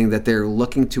Minshew saying that they're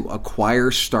looking to acquire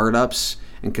startups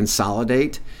and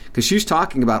consolidate? Because she's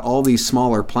talking about all these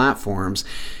smaller platforms,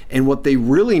 and what they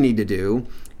really need to do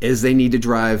is they need to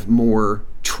drive more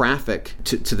traffic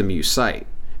to the Muse site.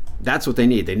 That's what they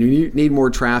need. They need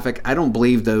more traffic. I don't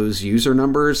believe those user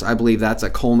numbers. I believe that's a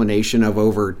culmination of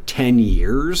over 10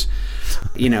 years.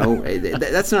 You know,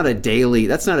 that's not a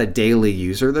daily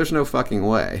user. There's no fucking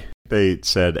way. They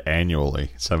said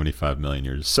annually 75 million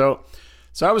users. So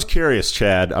I was curious,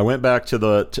 Chad. I went to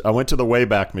the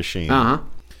Wayback Machine.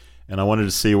 And I wanted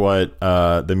to see what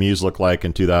the Muse looked like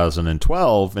in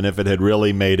 2012 and if it had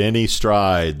really made any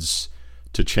strides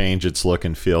to change its look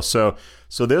and feel. So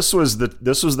this was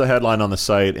the headline on the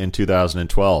site in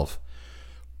 2012.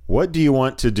 What do you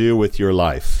want to do with your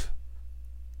life?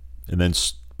 And then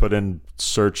put in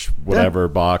search whatever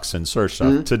box and search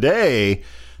stuff. Today,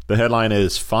 the headline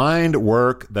is Find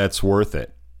Work That's Worth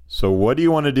It. So what do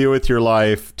you want to do with your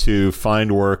life to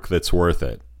find work that's worth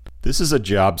it? This is a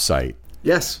job site.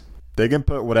 Yes. They can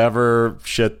put whatever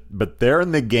shit, but they're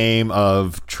in the game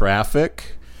of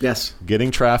traffic. Yes.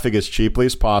 Getting traffic as cheaply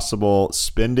as possible,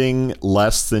 spending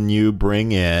less than you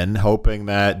bring in, hoping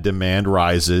that demand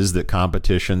rises, that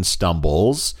competition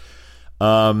stumbles.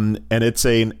 And it's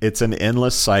an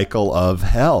endless cycle of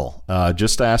hell.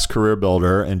 Just ask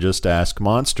CareerBuilder and just ask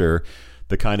Monster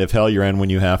the kind of hell you're in when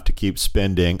you have to keep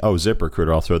spending. Oh,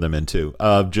 ZipRecruiter, I'll throw them in too.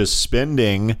 Of just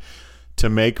spending to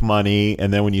make money,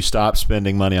 and then when you stop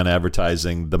spending money on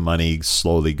advertising, the money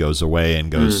slowly goes away and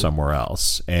goes somewhere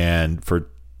else. And for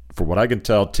what I can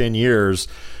tell, 10 years,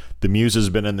 the Muse has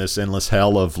been in this endless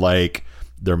hell of like,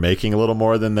 they're making a little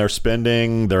more than they're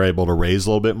spending. They're able to raise a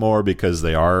little bit more because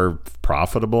they are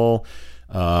profitable.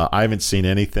 I haven't seen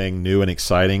anything new and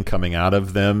exciting coming out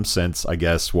of them since, I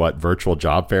guess, virtual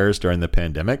job fairs during the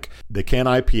pandemic. They can't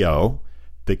IPO.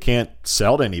 They can't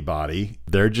sell to anybody.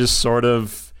 They're just sort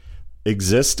of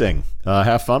existing.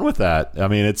 Have fun with that. I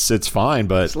mean, it's fine,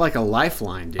 but it's like a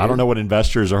lifeline, dude. I don't know what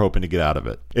investors are hoping to get out of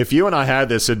it. If you and I had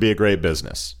this, it'd be a great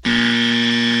business.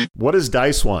 What does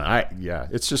Dice want?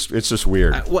 It's just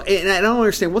weird. Well, and I don't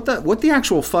understand what the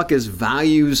actual fuck is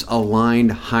values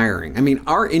aligned hiring. I mean,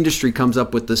 our industry comes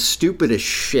up with the stupidest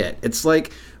shit. It's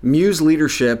like Muse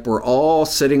leadership were all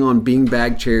sitting on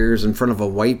beanbag chairs in front of a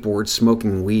whiteboard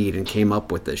smoking weed and came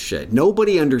up with this shit.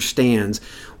 Nobody understands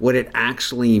what it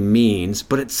actually means,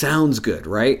 but it sounds good,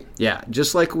 right? Yeah,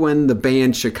 just like when the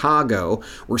band Chicago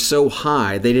were so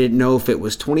high, they didn't know if it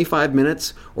was 25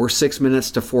 minutes or 6 minutes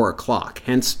to 4 o'clock,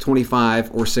 hence 25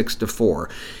 or 6 to 4.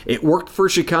 It worked for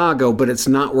Chicago, but it's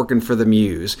not working for the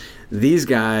Muse. These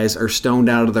guys are stoned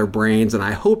out of their brains, and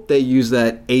I hope they use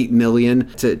that 8 million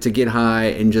to get high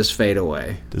and just fade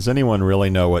away. Does anyone really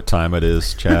know what time it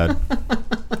is, Chad?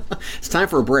 It's time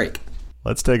for a break.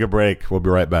 Let's take a break. We'll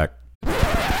be right back.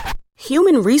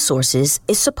 Human resources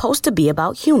is supposed to be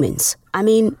about humans. I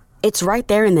mean, it's right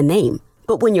there in the name.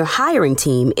 But when your hiring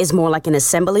team is more like an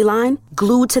assembly line,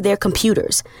 glued to their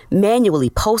computers,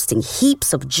 manually posting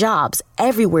heaps of jobs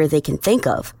everywhere they can think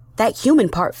of, that human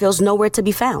part feels nowhere to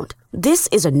be found. This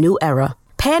is a new era.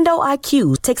 Pando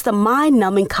IQ takes the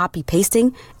mind-numbing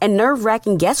copy-pasting and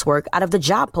nerve-wracking guesswork out of the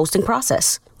job posting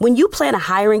process. When you plan a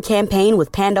hiring campaign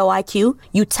with Pando IQ,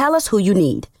 you tell us who you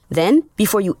need. Then,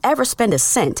 before you ever spend a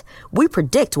cent, we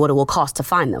predict what it will cost to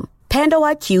find them. Pando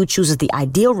IQ chooses the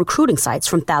ideal recruiting sites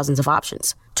from thousands of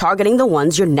options, targeting the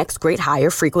ones your next great hire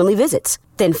frequently visits,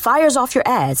 then fires off your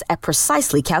ads at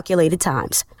precisely calculated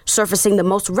times, surfacing the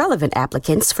most relevant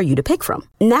applicants for you to pick from.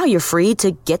 Now you're free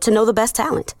to get to know the best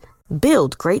talent,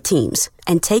 build great teams,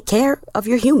 and take care of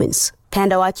your humans.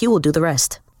 Pando IQ will do the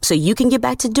rest, so you can get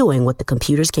back to doing what the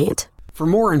computers can't. For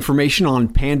more information on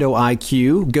Pando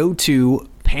IQ, go to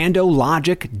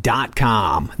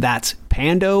pandologic.com. That's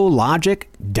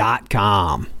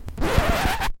pandologic.com.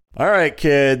 All right,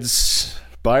 kids.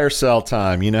 Buy or sell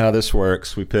time. You know how this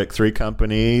works. We pick 3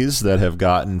 companies that have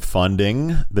gotten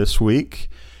funding this week,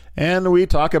 and we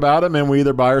talk about them, and we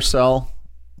either buy or sell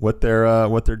what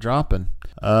they're dropping.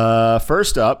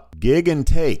 First up, Gig and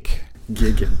Take.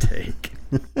 Gig and Take.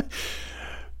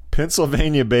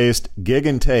 Pennsylvania-based Gig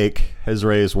and Take has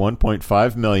raised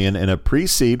 $1.5 million in a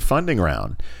pre-seed funding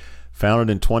round. Founded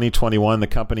in 2021, the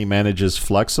company manages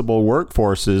flexible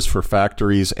workforces for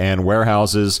factories and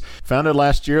warehouses. Founded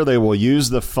last year, they will use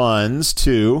the funds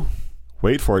to,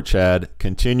 wait for it, Chad,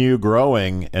 continue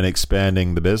growing and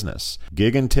expanding the business.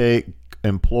 Gig and Take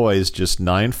employs just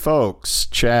 9 folks.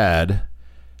 Chad,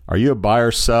 are you a buy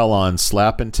or sell on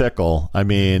Slap and Tickle? I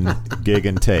mean, Gig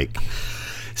and Take.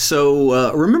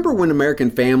 So remember when American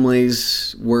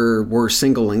families were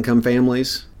single income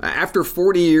families? After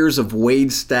 40 years of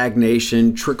wage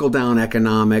stagnation, trickle-down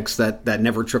economics that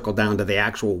never trickled down to the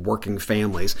actual working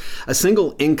families, a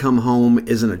single income home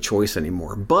isn't a choice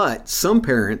anymore. But some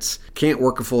parents can't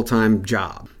work a full-time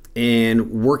job.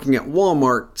 And working at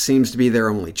Walmart seems to be their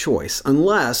only choice,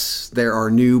 unless there are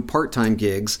new part-time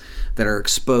gigs that are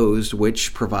exposed,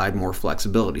 which provide more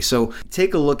flexibility. So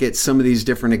take a look at some of these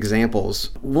different examples.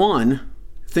 One,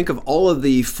 think of all of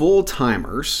the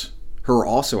full-timers who are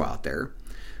also out there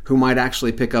who might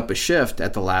actually pick up a shift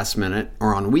at the last minute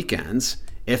or on weekends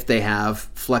if they have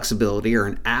flexibility or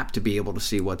an app to be able to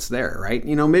see what's there, right?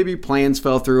 Maybe plans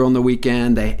fell through on the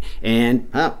weekend,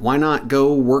 why not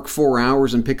go work 4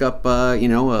 hours and pick up,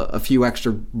 a few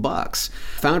extra bucks?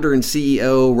 Founder and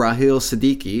CEO Rahil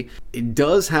Siddiqui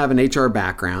does have an HR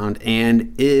background,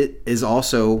 and it is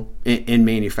also in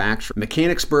manufacturing.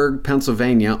 Mechanicsburg,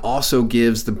 Pennsylvania also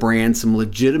gives the brand some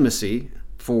legitimacy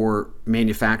for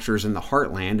manufacturers in the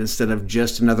heartland instead of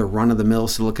just another run-of-the-mill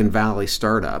Silicon Valley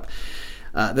startup.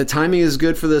 The timing is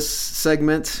good for this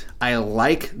segment. I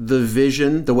like the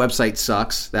vision. The website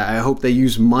sucks. I hope they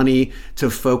use money to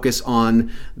focus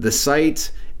on the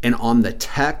site and on the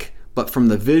tech, but from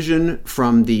the vision,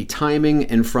 from the timing,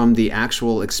 and from the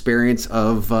actual experience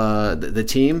of the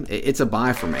team, it's a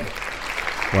buy for me.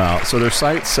 Wow. So their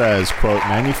site says, quote,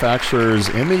 manufacturers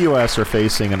in the U.S. are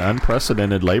facing an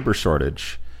unprecedented labor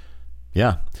shortage.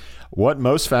 Yeah. What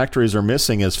most factories are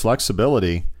missing is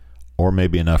flexibility, or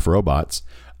maybe enough robots.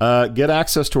 Get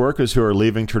access to workers who are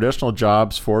leaving traditional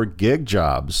jobs for gig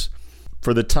jobs.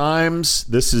 For the times,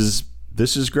 this is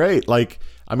great. I think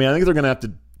they're going to have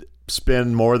to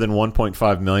spend more than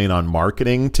 $1.5 million on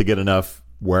marketing to get enough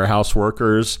warehouse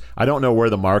workers. I don't know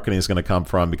where the marketing is going to come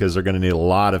from, because they're going to need a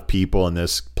lot of people in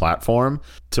this platform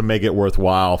to make it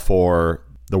worthwhile for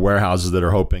the warehouses that are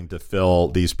hoping to fill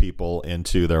these people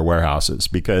into their warehouses,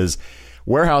 because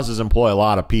warehouses employ a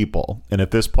lot of people. And if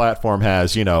this platform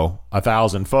has,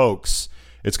 1,000 folks,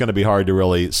 it's going to be hard to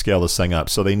really scale this thing up.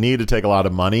 So they need to take a lot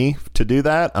of money to do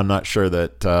that. I'm not sure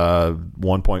that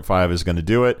 1.5 is going to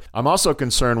do it. I'm also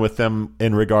concerned with them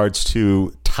in regards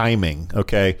to timing.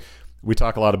 Okay. We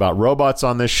talk a lot about robots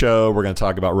on this show. We're going to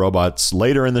talk about robots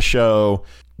later in the show.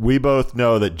 We both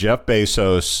know that Jeff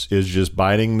Bezos is just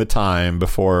biding the time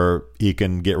before he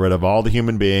can get rid of all the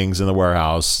human beings in the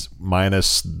warehouse,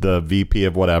 minus the VP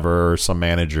of whatever or some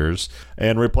managers,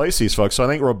 and replace these folks. So I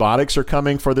think robotics are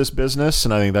coming for this business,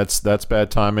 and I think that's bad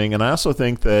timing. And I also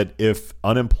think that if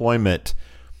unemployment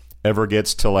ever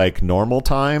gets to normal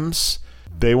times,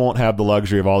 they won't have the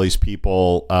luxury of all these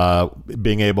people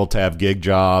being able to have gig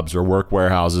jobs or work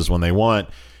warehouses when they want.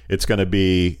 It's going to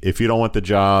be, if you don't want the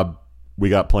job, we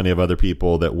got plenty of other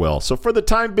people that will. So for the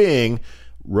time being,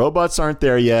 robots aren't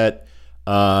there yet.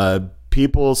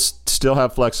 People still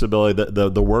have flexibility.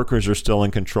 The workers are still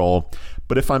in control.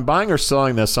 But if I'm buying or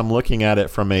selling this, I'm looking at it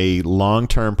from a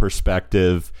long-term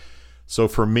perspective. So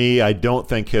for me, I don't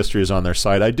think history is on their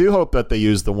side. I do hope that they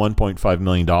use the $1.5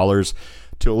 million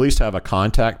to at least have a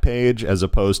contact page, as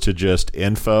opposed to just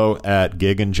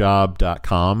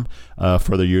info@gigandjob.com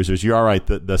for their users. You're all right.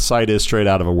 The site is straight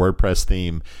out of a WordPress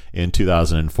theme in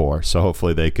 2004. So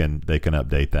hopefully they can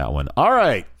update that one. All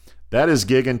right. That is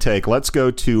Gig and Take. Let's go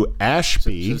to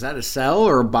Ashby. So is that a sell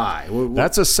or a buy?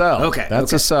 That's a sell. Okay.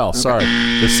 That's a sell. Okay. Sorry.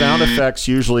 The sound effects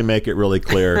usually make it really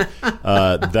clear.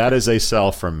 That is a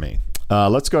sell from me.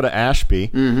 Let's go to Ashby.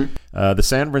 Mm-hmm. The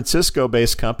San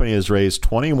Francisco-based company has raised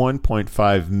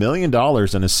 $21.5 million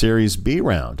in a Series B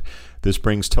round. This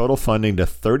brings total funding to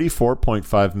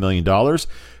 $34.5 million.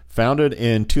 Founded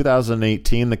in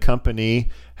 2018, the company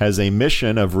has a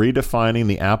mission of redefining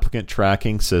the applicant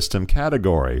tracking system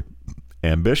category.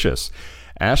 Ambitious.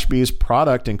 Ashby's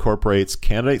product incorporates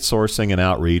candidate sourcing and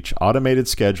outreach, automated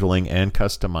scheduling, and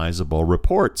customizable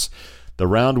reports. The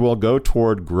round will go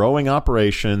toward growing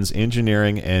operations,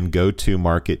 engineering, and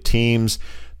go-to-market teams.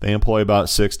 They employ about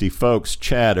 60 folks.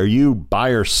 Chad, are you buy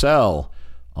or sell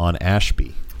on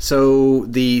Ashby? So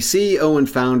the CEO and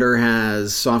founder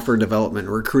has software development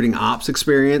and recruiting ops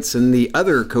experience, and the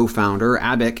other co-founder,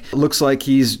 Abik, looks like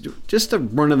he's just a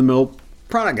run-of-the-mill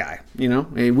product guy,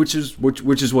 which is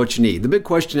what you need. The big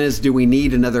question is, do we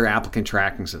need another applicant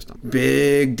tracking system?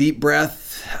 Big, deep breath.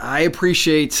 I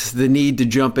appreciate the need to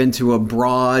jump into a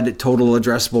broad, total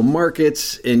addressable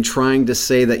market in trying to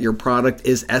say that your product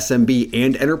is SMB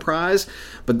and enterprise,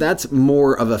 but that's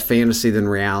more of a fantasy than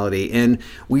reality. And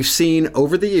we've seen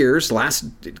over the years, last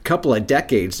couple of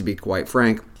decades, to be quite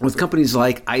frank, with companies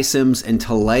like iCIMS and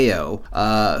Taleo,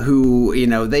 who,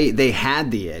 they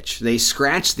had the itch, they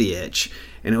scratched the itch,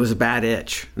 and it was a bad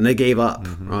itch, and they gave up,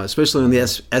 especially on the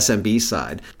SMB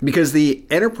side, because the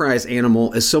enterprise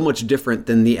animal is so much different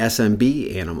than the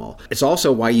SMB animal. It's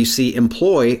also why you see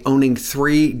Employ owning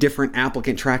 3 different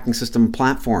applicant tracking system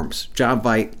platforms: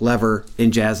 JobVite, Lever,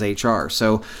 and Jazz HR.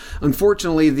 So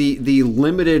unfortunately, the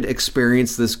limited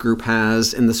experience this group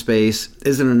has in the space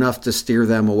isn't enough to steer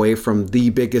them away from the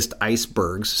biggest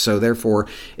icebergs. So therefore,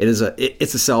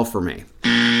 it's a sell for me.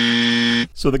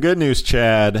 So the good news,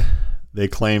 Chad, they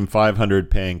claim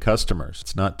 500 paying customers.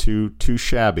 It's not too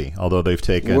shabby, although they've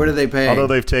taken... What are they paying? Although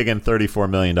they've taken $34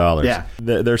 million. Yeah.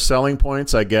 Their selling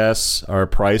points, I guess, are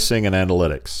pricing and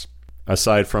analytics.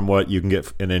 aside from what you can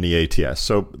get in any ATS.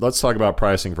 So let's talk about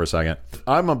pricing for a second.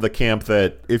 I'm of the camp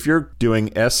that if you're doing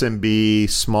SMB,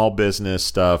 small business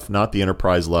stuff, not the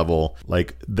enterprise level,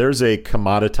 like there's a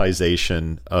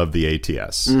commoditization of the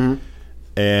ATS. Mm-hmm.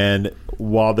 And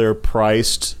while they're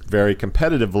priced very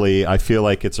competitively, I feel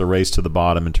like it's a race to the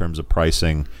bottom in terms of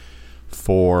pricing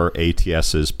for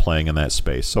ATSs playing in that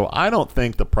space. So I don't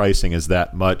think the pricing is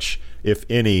that much, if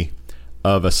any,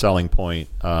 of a selling point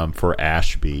for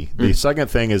Ashby. The second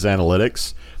thing is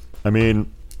analytics. I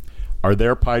mean, are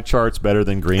their pie charts better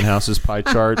than Greenhouse's pie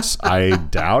charts? I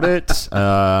doubt it.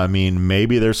 I mean,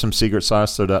 maybe there's some secret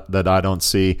sauce that I don't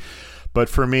see. But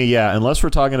for me, yeah, unless we're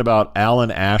talking about Alan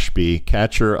Ashby,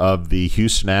 catcher of the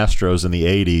Houston Astros in the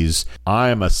 80s, I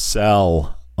am a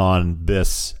sell on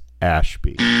this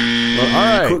Ashby. Well,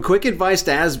 all right. Quick advice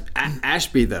to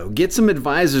Ashby, though. Get some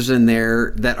advisors in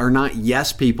there that are not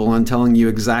yes people on telling you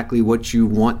exactly what you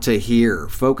want to hear.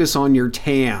 Focus on your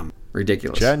TAM.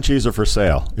 Ridiculous. Chad and Cheese are for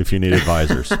sale if you need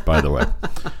advisors, by the way.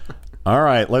 All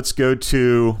right, let's go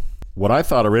to what I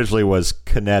thought originally was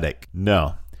Kinetic.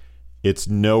 No, it's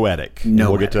Noetic.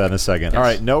 We'll get to that in a second. Yes. All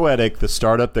right, Noetic, the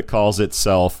startup that calls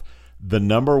itself the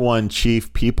 #1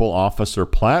 chief people officer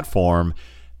platform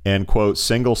and, quote,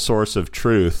 single source of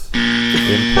truth,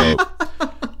 end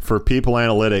quote, for people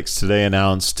analytics, today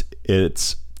announced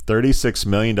its $36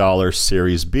 million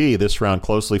Series B. This round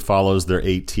closely follows their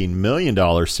 $18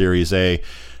 million Series A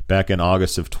back in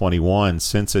August of 21.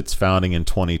 Since its founding in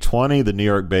 2020, the New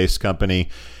York-based company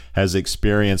has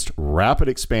experienced rapid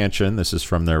expansion. This is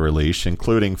from their release,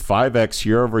 including 5x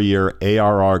year-over-year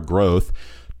ARR growth,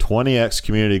 20x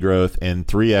community growth, and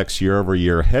 3x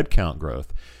year-over-year headcount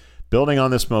growth. Building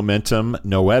on this momentum,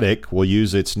 Noetic will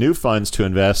use its new funds to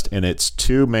invest in its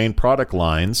two main product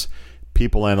lines,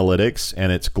 People Analytics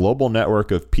and its global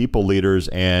network of people leaders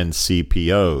and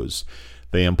CPOs.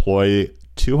 They employ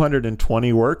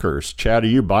 220 workers. Chad, are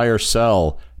you buy or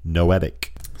sell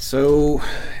Noetic? So,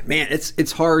 man,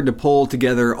 it's hard to pull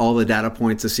together all the data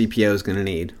points a CPO is going to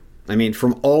need. I mean,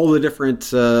 from all the different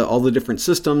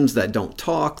systems that don't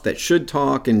talk, that should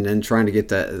talk, and then trying to get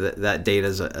that data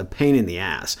is a pain in the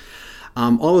ass.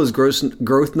 All those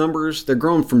growth numbers, they're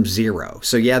growing from 0.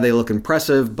 So yeah, they look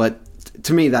impressive, but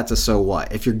to me, that's a so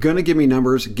what. If you're going to give me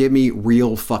numbers, give me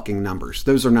real fucking numbers.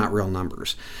 Those are not real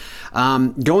numbers.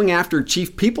 Going after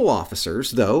chief people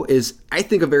officers, though, is, I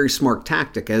think, a very smart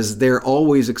tactic, as they're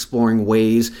always exploring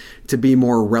ways to be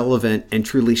more relevant and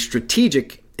truly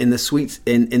strategic in the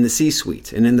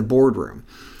C-suite and in the boardroom.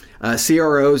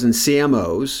 CROs and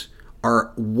CMOs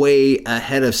are way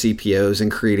ahead of CPOs in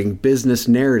creating business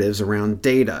narratives around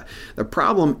data. The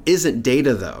problem isn't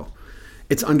data, though.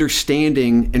 It's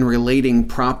understanding and relating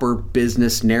proper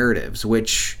business narratives,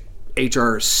 which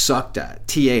HR sucked at,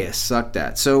 TA has sucked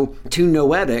at. So to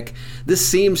Noetic, this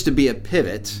seems to be a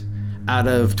pivot out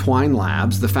of Twine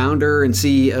Labs. The founder and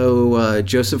CEO,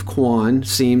 Joseph Kwan,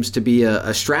 seems to be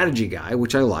a strategy guy,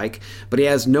 which I like, but he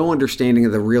has no understanding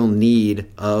of the real need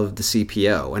of the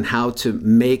CPO and how to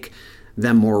make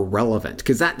them more relevant,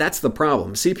 because that's the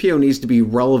problem. CPO needs to be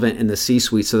relevant in the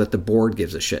C-suite so that the board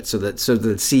gives a shit, so that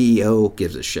the CEO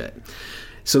gives a shit.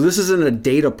 So this isn't a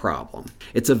data problem.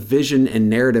 It's a vision and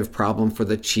narrative problem for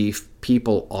the chief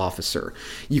people officer.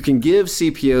 You can give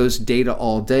CPOs data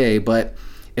all day, but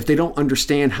if they don't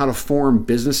understand how to form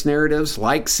business narratives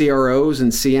like CROs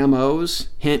and CMOs,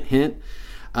 hint, hint,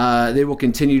 they will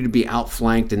continue to be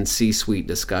outflanked in C-suite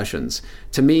discussions.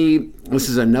 To me, this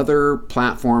is another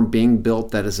platform being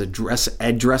built that is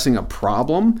addressing a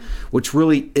problem, which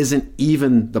really isn't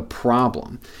even the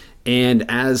problem. And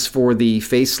as for the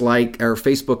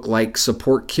Facebook-like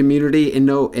support community in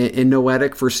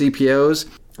Noetic for CPOs,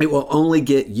 it will only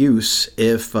get use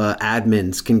if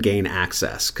admins can gain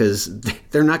access, because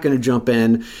they're not going to jump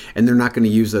in and they're not going to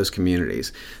use those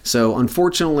communities. So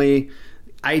unfortunately,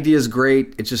 idea is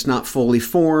great. It's just not fully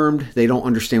formed. They don't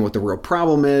understand what the real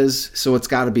problem is. So it's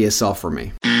got to be a sell for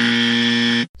me.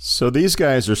 So these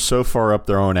guys are so far up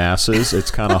their own asses,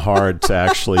 it's kind of hard to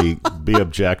actually be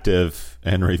objective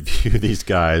and review these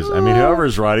guys. I mean,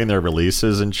 whoever's writing their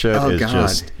releases and shit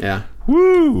just, yeah.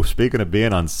 Woo! Speaking of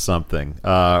being on something,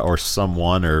 or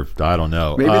someone, or I don't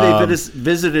know. Maybe they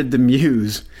visited the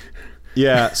Muse.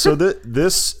 Yeah, so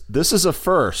this is a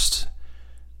first.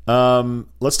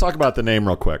 Let's talk about the name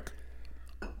real quick.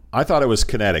 I thought it was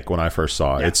Kinetic when I first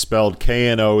saw it. Yeah. It's spelled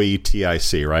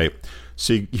K-N-O-E-T-I-C, right?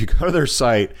 So you go to their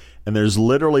site, and there's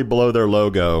literally below their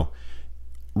logo,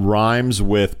 rhymes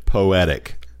with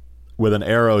poetic, with an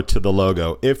arrow to the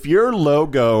logo. If your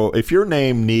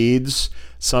name needs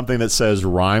something that says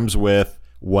rhymes with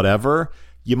whatever,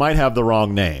 you might have the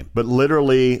wrong name, but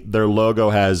literally their logo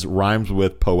rhymes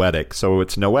with poetic, so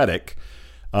it's noetic.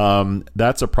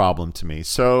 That's a problem to me.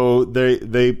 So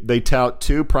they tout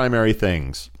two primary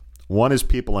things. One is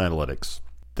people analytics.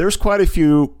 There's quite a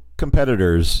few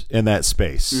competitors in that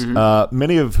space,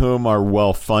 many of whom are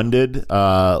well funded.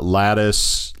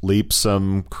 Lattice,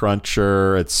 Leapsome,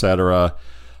 Cruncher, etc.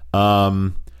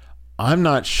 I'm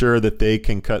not sure that they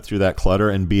can cut through that clutter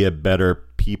and be a better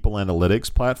people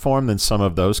analytics platform than some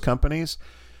of those companies.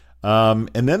 And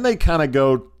then they kind of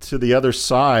go to the other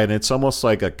side, and it's almost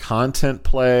like a content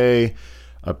play,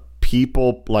 a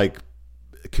people like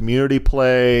community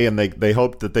play, and they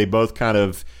hope that they both kind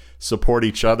of support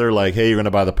each other. Like, hey, you're going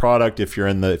to buy the product if you're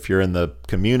in the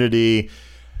community,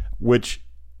 which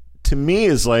to me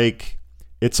is like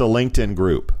it's a LinkedIn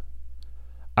group.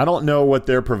 I don't know what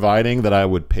they're providing that I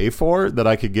would pay for that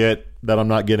I could get that I'm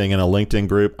not getting in a LinkedIn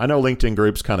group. I know LinkedIn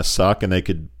groups kind of suck and they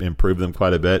could improve them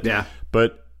quite a bit. Yeah.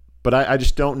 But I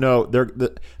just don't know.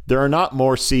 There are not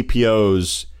more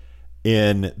CPOs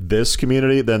in this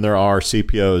community than there are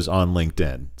CPOs on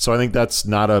LinkedIn. So I think that's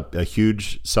not a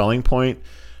huge selling point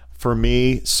for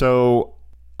me. So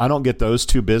I don't get those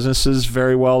two businesses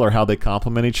very well or how they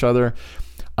complement each other.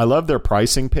 I love their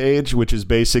pricing page, which is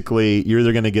basically you're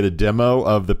either going to get a demo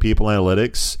of the people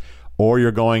analytics or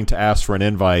you're going to ask for an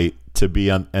invite to be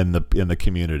in the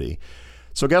community.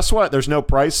 So guess what? There's no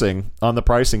pricing on the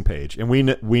pricing page. And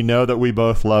we know that we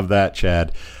both love that,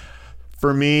 Chad.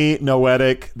 For me,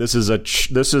 Noetic, this is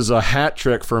a hat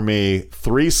trick for me.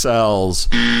 3 sells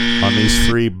on these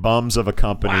 3 bums of a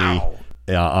company. Wow.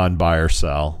 On buy or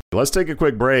sell. Let's take a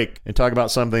quick break and talk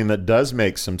about something that does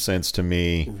make some sense to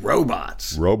me.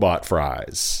 Robots. Robot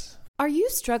fries. Are you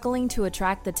struggling to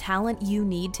attract the talent you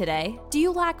need today? Do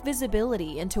you lack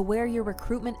visibility into where your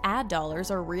recruitment ad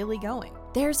dollars are really going?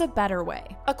 There's a better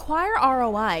way. Acquire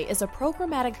ROI is a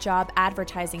programmatic job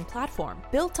advertising platform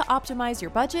built to optimize your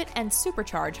budget and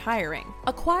supercharge hiring.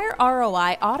 Acquire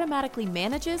ROI automatically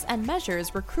manages and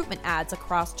measures recruitment ads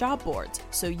across job boards,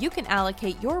 so you can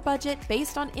allocate your budget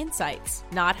based on insights,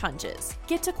 not hunches.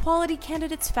 Get to quality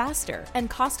candidates faster and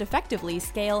cost-effectively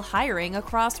scale hiring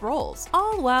across roles,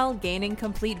 all while gaining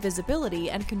complete visibility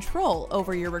and control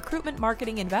over your recruitment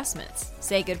marketing investments.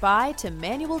 Say goodbye to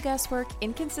manual guesswork,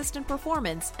 inconsistent performance,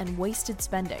 and wasted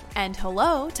spending. And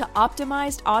hello to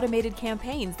optimized automated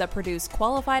campaigns that produce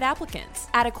qualified applicants.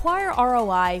 At Acquire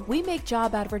ROI, we make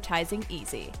job advertising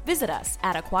easy. Visit us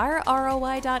at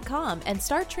acquireroi.com and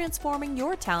start transforming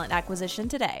your talent acquisition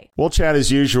today. Well, Chad,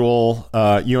 as usual,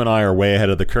 you and I are way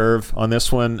ahead of the curve on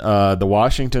this one. The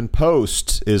Washington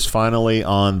Post is finally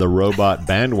on the robot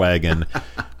bandwagon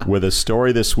with a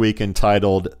story this week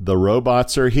entitled, "The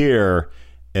Robots Are Here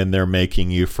and They're Making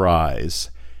You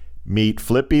Fries." Meet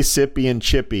Flippy, Sippy, and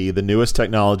Chippy, the newest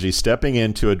technology stepping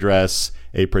in to address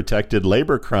a protracted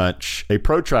labor crunch,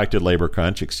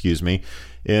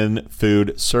 in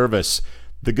food service.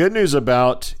 The good news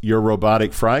about your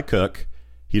robotic fry cook,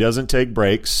 he doesn't take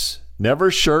breaks,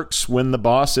 never shirks when the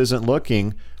boss isn't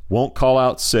looking, won't call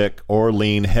out sick, or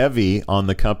lean heavy on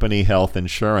the company health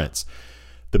insurance.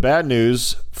 The bad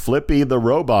news, Flippy the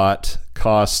robot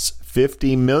costs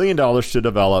 $50 million to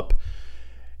develop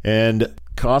and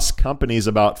costs companies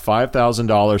about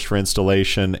 $5,000 for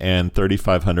installation and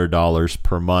 $3,500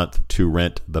 per month to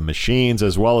rent the machines,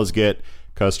 as well as get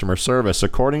customer service.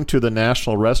 According to the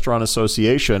National Restaurant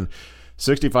Association,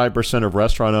 65% of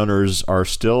restaurant owners are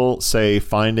still say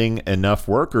finding enough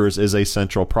workers is a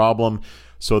central problem.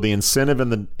 So the incentive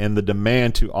and the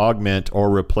demand to augment or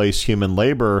replace human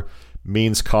labor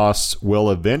means costs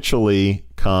will eventually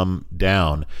come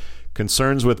down.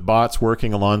 Concerns with bots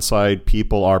working alongside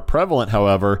people are prevalent,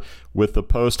 however, with the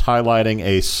Post highlighting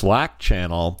a Slack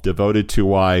channel devoted to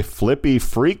why Flippy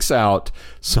freaks out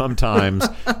sometimes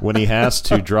when he has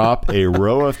to drop a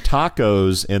row of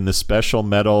tacos in the special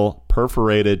metal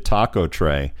perforated taco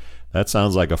tray. That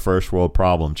sounds like a first world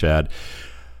problem, Chad.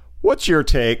 What's your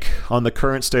take on the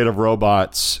current state of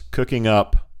robots cooking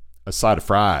up a side of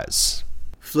fries?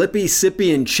 Flippy,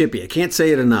 Sippy, and Chippy. I can't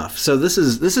say it enough. So this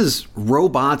is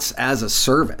robots as a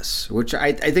service, which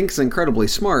I think is incredibly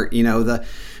smart. You know, the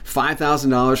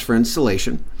 $5,000 for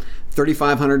installation,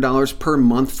 $3,500 per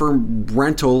month for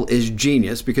rental is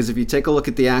genius, because if you take a look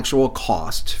at the actual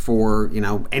cost for, you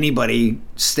know, anybody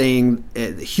staying,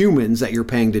 humans that you're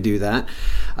paying to do that,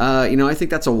 I think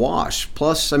that's a wash.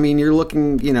 Plus, I mean, you're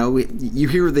looking, you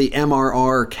hear the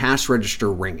MRR cash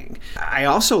register ringing. I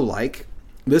also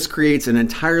this creates an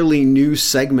entirely new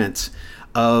segment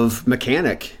of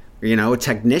mechanic a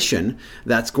technician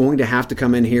that's going to have to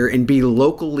come in here and be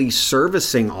locally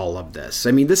servicing all of this.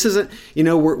 I mean, this isn't,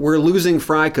 we're losing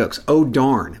fry cooks. Oh,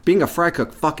 darn. Being a fry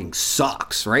cook fucking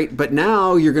sucks, right? But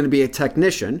now you're going to be a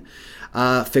technician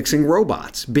fixing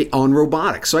robots on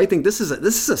robotics. So I think this is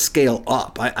a scale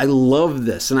up. I love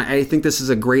this. And I think this is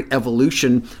a great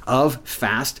evolution of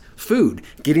fast food,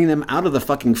 getting them out of the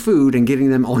fucking food and getting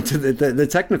them onto the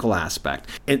technical aspect.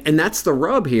 And that's the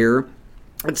rub here.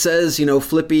 It says,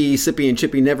 Flippy, Sippy, and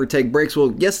Chippy never take breaks.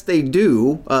 Well, yes, they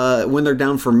do when they're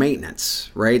down for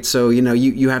maintenance, right? So,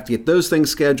 you have to get those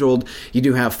things scheduled. You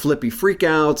do have Flippy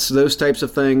freakouts, those types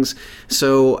of things.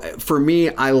 So for me,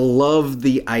 I love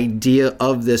the idea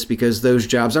of this because those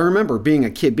jobs, I remember being a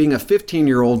kid, being a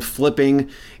 15-year-old flipping,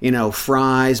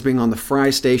 fries, being on the fry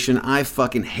station. I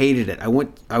fucking hated it.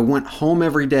 I went home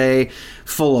every day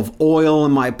full of oil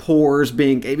in my pores,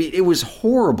 it was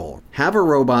horrible. Have a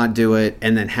robot do it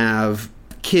and then have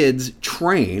kids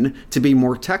train to be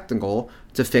more technical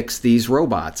to fix these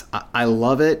robots. I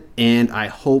love it, and I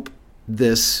hope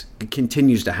this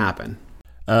continues to happen.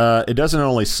 It doesn't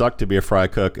only suck to be a fry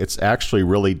cook, it's actually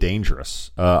really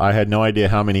dangerous. I had no idea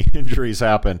how many injuries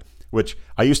happen, which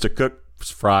I used to cook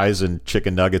fries and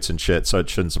chicken nuggets and shit, so it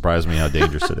shouldn't surprise me how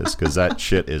dangerous it is, because that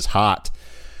shit is hot.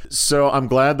 So I'm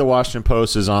glad the Washington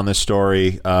Post is on this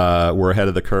story. We're ahead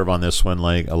of the curve on this one,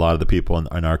 like a lot of the people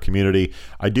in our community.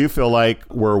 I do feel like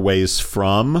we're ways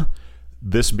from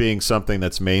this being something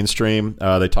that's mainstream.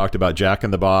 They talked about Jack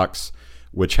in the Box,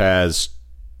 which has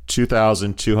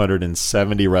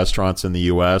 2,270 restaurants in the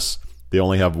U.S. They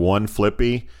only have one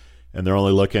Flippy, and they're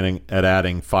only looking at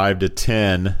adding 5 to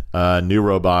 10 new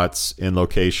robots in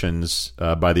locations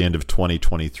by the end of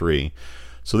 2023.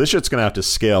 So this shit's going to have to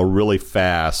scale really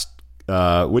fast,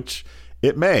 which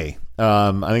it may.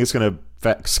 I think it's going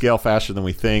to scale faster than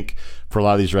we think for a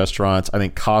lot of these restaurants. I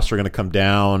think costs are going to come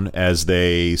down as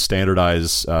they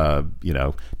standardize,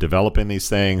 developing these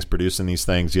things, producing these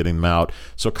things, getting them out.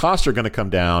 So costs are going to come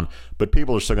down, but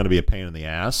people are still going to be a pain in the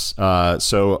ass.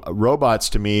 So robots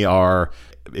to me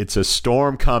it's a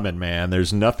storm coming, man.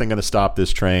 There's nothing going to stop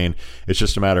this train. It's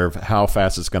just a matter of how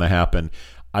fast it's going to happen.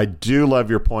 I do love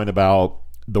your point about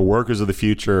the workers of the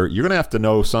future. You're going to have to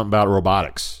know something about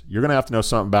robotics. You're going to have to know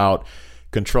something about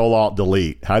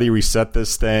Control-Alt-Delete. How do you reset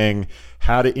this thing?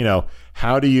 How do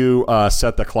you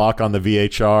set the clock on the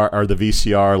VHR or the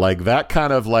VCR? Like that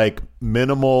kind of like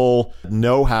minimal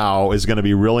know-how is going to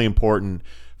be really important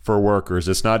for workers.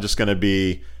 It's not just going to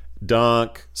be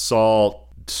dunk, salt,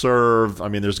 serve. I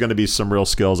mean, there's going to be some real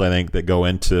skills, I think, that go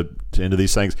into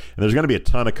these things. And there's going to be a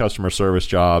ton of customer service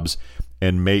jobs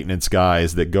and maintenance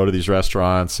guys that go to these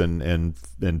restaurants and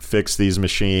fix these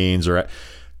machines, or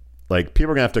like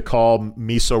people are gonna have to call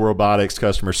Miso Robotics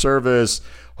customer service.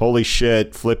 Holy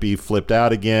shit, Flippy flipped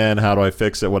out again. How do I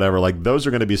fix it? Whatever. Like those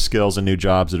are going to be skills and new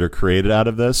jobs that are created out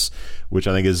of this, which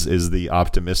I think is the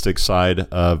optimistic side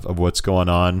of what's going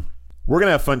on. We're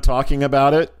gonna have fun talking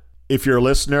about it. If you're a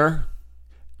listener,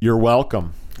 you're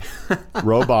welcome.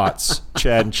 Robots,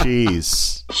 Chad and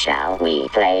Cheese. Shall we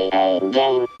play a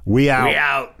game? We out. We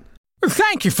out.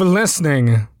 Thank you for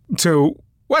listening to,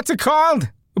 what's it called?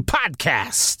 A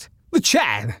podcast. The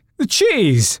Chad, the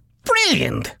Cheese.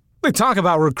 Brilliant. They talk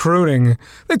about recruiting.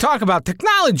 They talk about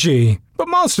technology. But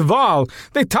most of all,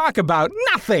 they talk about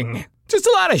nothing. Just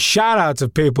a lot of shout-outs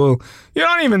of people you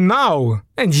don't even know.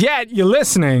 And yet you're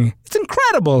listening. It's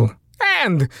incredible.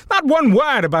 And not one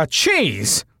word about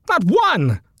cheese. Not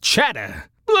one. Cheddar,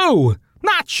 blue,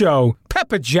 nacho,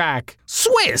 pepper jack,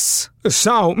 Swiss.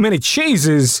 So many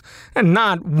cheeses and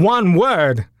not one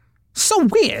word. So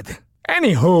weird.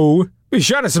 Anywho, be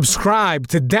sure to subscribe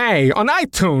today on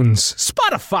iTunes,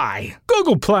 Spotify,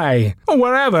 Google Play, or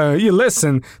wherever you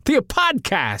listen to your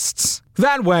podcasts.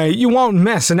 That way you won't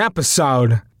miss an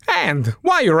episode. And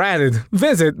while you're at it,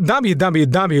 visit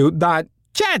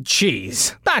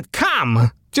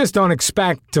www.chadcheese.com. Just don't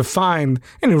expect to find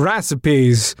any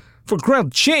recipes for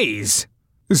grilled cheese.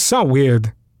 It's so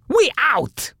weird. We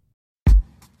out!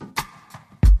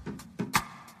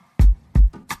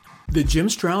 The Jim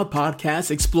Stroud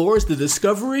Podcast explores the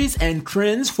discoveries and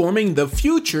trends forming the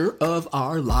future of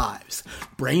our lives.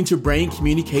 Brain-to-brain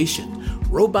communication,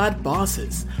 robot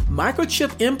bosses,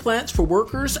 microchip implants for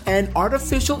workers, and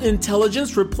artificial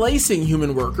intelligence replacing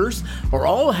human workers are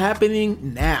all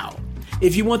happening now.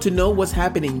 If you want to know what's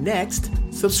happening next,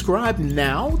 subscribe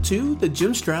now to the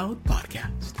Jim Stroud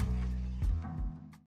Podcast.